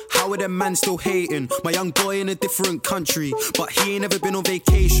age, how are them man still hating? My young boy in a different country, but he ain't ever been on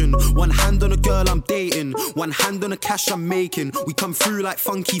vacation. One hand on a girl I'm dating, one hand on the cash I'm making. We come through like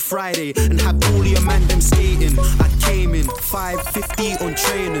Funky Friday and have all your man them skating. I came in 550 on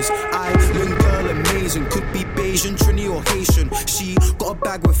trainers. Island girl amazing, could be Bayesian, Trini or Haitian. She got a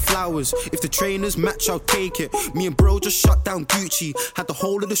bag with flowers. If the trainers match, I'll take it. Me and bro just shut down Gucci, had the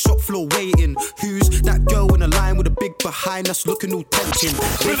whole of the shop floor waiting. Who's that girl in a line with a big behind us looking all tempting? Her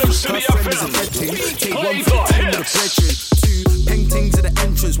friend is a dead thing. Take one for the team with a brethren. Two paintings at the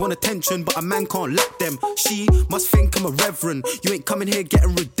entrance, want attention, but a man can't let them. She must think I'm a reverend. You ain't coming here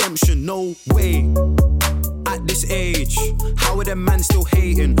getting redemption, no way. At this age, how are them man still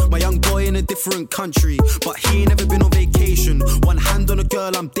hating? My young boy in a different country, but he ain't never been on vacation. One hand on a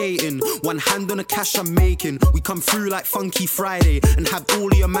girl I'm dating, one hand on the cash I'm making. We come through like Funky Friday and have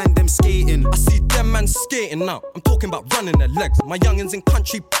all of your man them skating. I see them man skating now, I'm talking about running their legs. My youngins in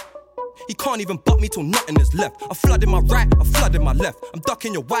country, he can't even butt me till nothing is left. I flooded my right, I flooded my left. I'm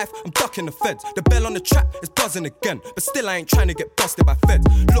ducking your wife, I'm ducking the feds. The bell on the trap is buzzing again, but still I ain't trying to get busted by feds.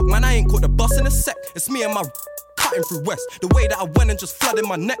 Look man, I ain't caught the bus in a sec. It's me and my cutting through West. The way that I went and just flooded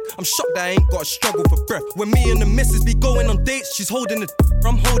my neck, I'm shocked that I ain't got a struggle for breath. When me and the missus be going on dates, she's holding the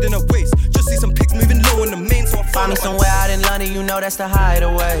I'm holding her waist. Just see some pics moving low in the main, so I find me somewhere out in London, you know that's the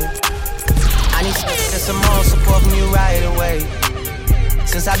hideaway. I need some more support from you right away.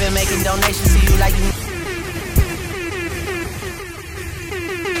 Since I've been making donations to you like you.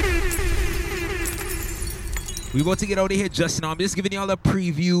 We about to get out of here just now. I'm just giving y'all a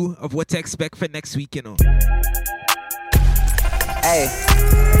preview of what to expect for next week, you know. Hey,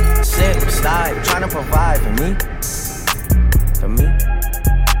 slip, slide, trying to provide for me. For me.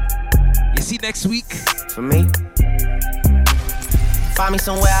 You see next week? For me. Find me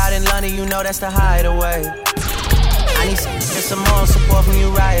somewhere out in London, you know that's the hideaway. I need some more support from you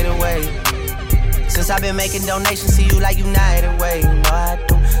right away. Since I've been making donations to you like United Way, you know I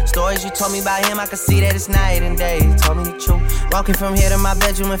do. Stories you told me about him, I can see that it's night and day. You told me the truth. Walking from here to my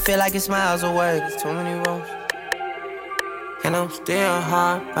bedroom and feel like it's miles away. There's too many roads. And I'm still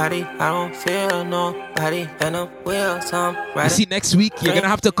hard body, I don't feel nobody. And I'm will some right. You see, next week, you're gonna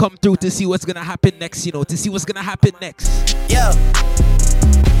have to come through to see what's gonna happen next, you know, to see what's gonna happen next. Yeah.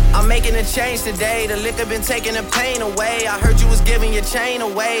 I'm making a change today. The liquor been taking the pain away. I heard you was giving your chain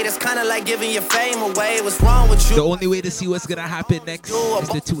away. That's kinda like giving your fame away. What's wrong with you? The only way to see what's gonna happen next is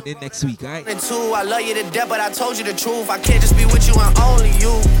to tune in next week, alright? I love you to death, but I told you the truth. I can't just be with you and only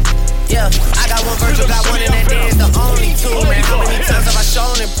you. Yeah, I got one Virgil, got one in that day, it's the only two, man. How many times have I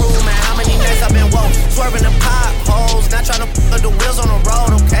shown improvement? How many nights I've been woke, swerving the potholes, not trying to put the wheels on the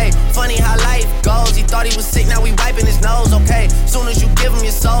road, okay? Funny how life goes, he thought he was sick, now we wiping his nose, okay? Soon as you give him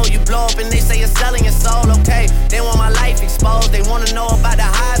your soul, you blow up and they say you're selling your soul, okay? They want my life exposed, they wanna know about the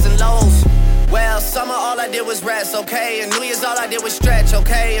highs and lows. Well, summer all I did was rest, okay? And New Year's all I did was stretch,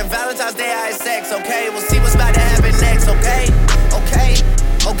 okay? And Valentine's Day I had sex, okay? We'll see what's about to happen next, okay? Okay?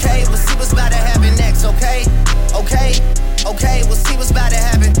 Okay, we'll see what's about to happen next, okay? Okay, okay, we'll see what's about to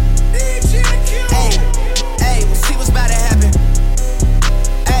happen. Hey, hey, we'll see what's about to happen.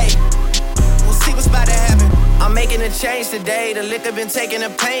 Hey, we'll see what's about to happen. I'm making a change today. The liquor been taking the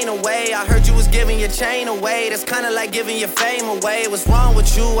pain away. I heard you was giving your chain away. That's kinda like giving your fame away. What's wrong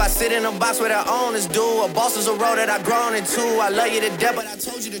with you? I sit in a box where the owners do. A boss is a road that I've grown into. I love you to death, but I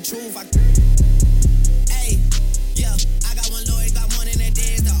told you the truth.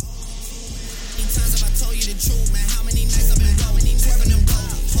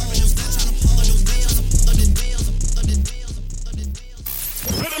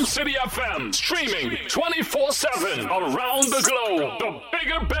 Rhythm City FM, streaming 24/7 around the globe. The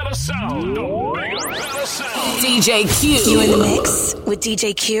bigger, better sound. The bigger, better sound. DJ Q. You're in the mix with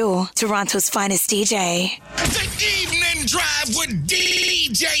DJ Q, Toronto's finest DJ. The Evening Drive with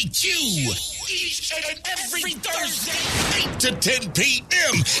DJ Q. Each and every Thursday, 8 to 10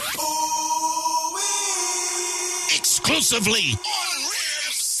 p.m. Exclusively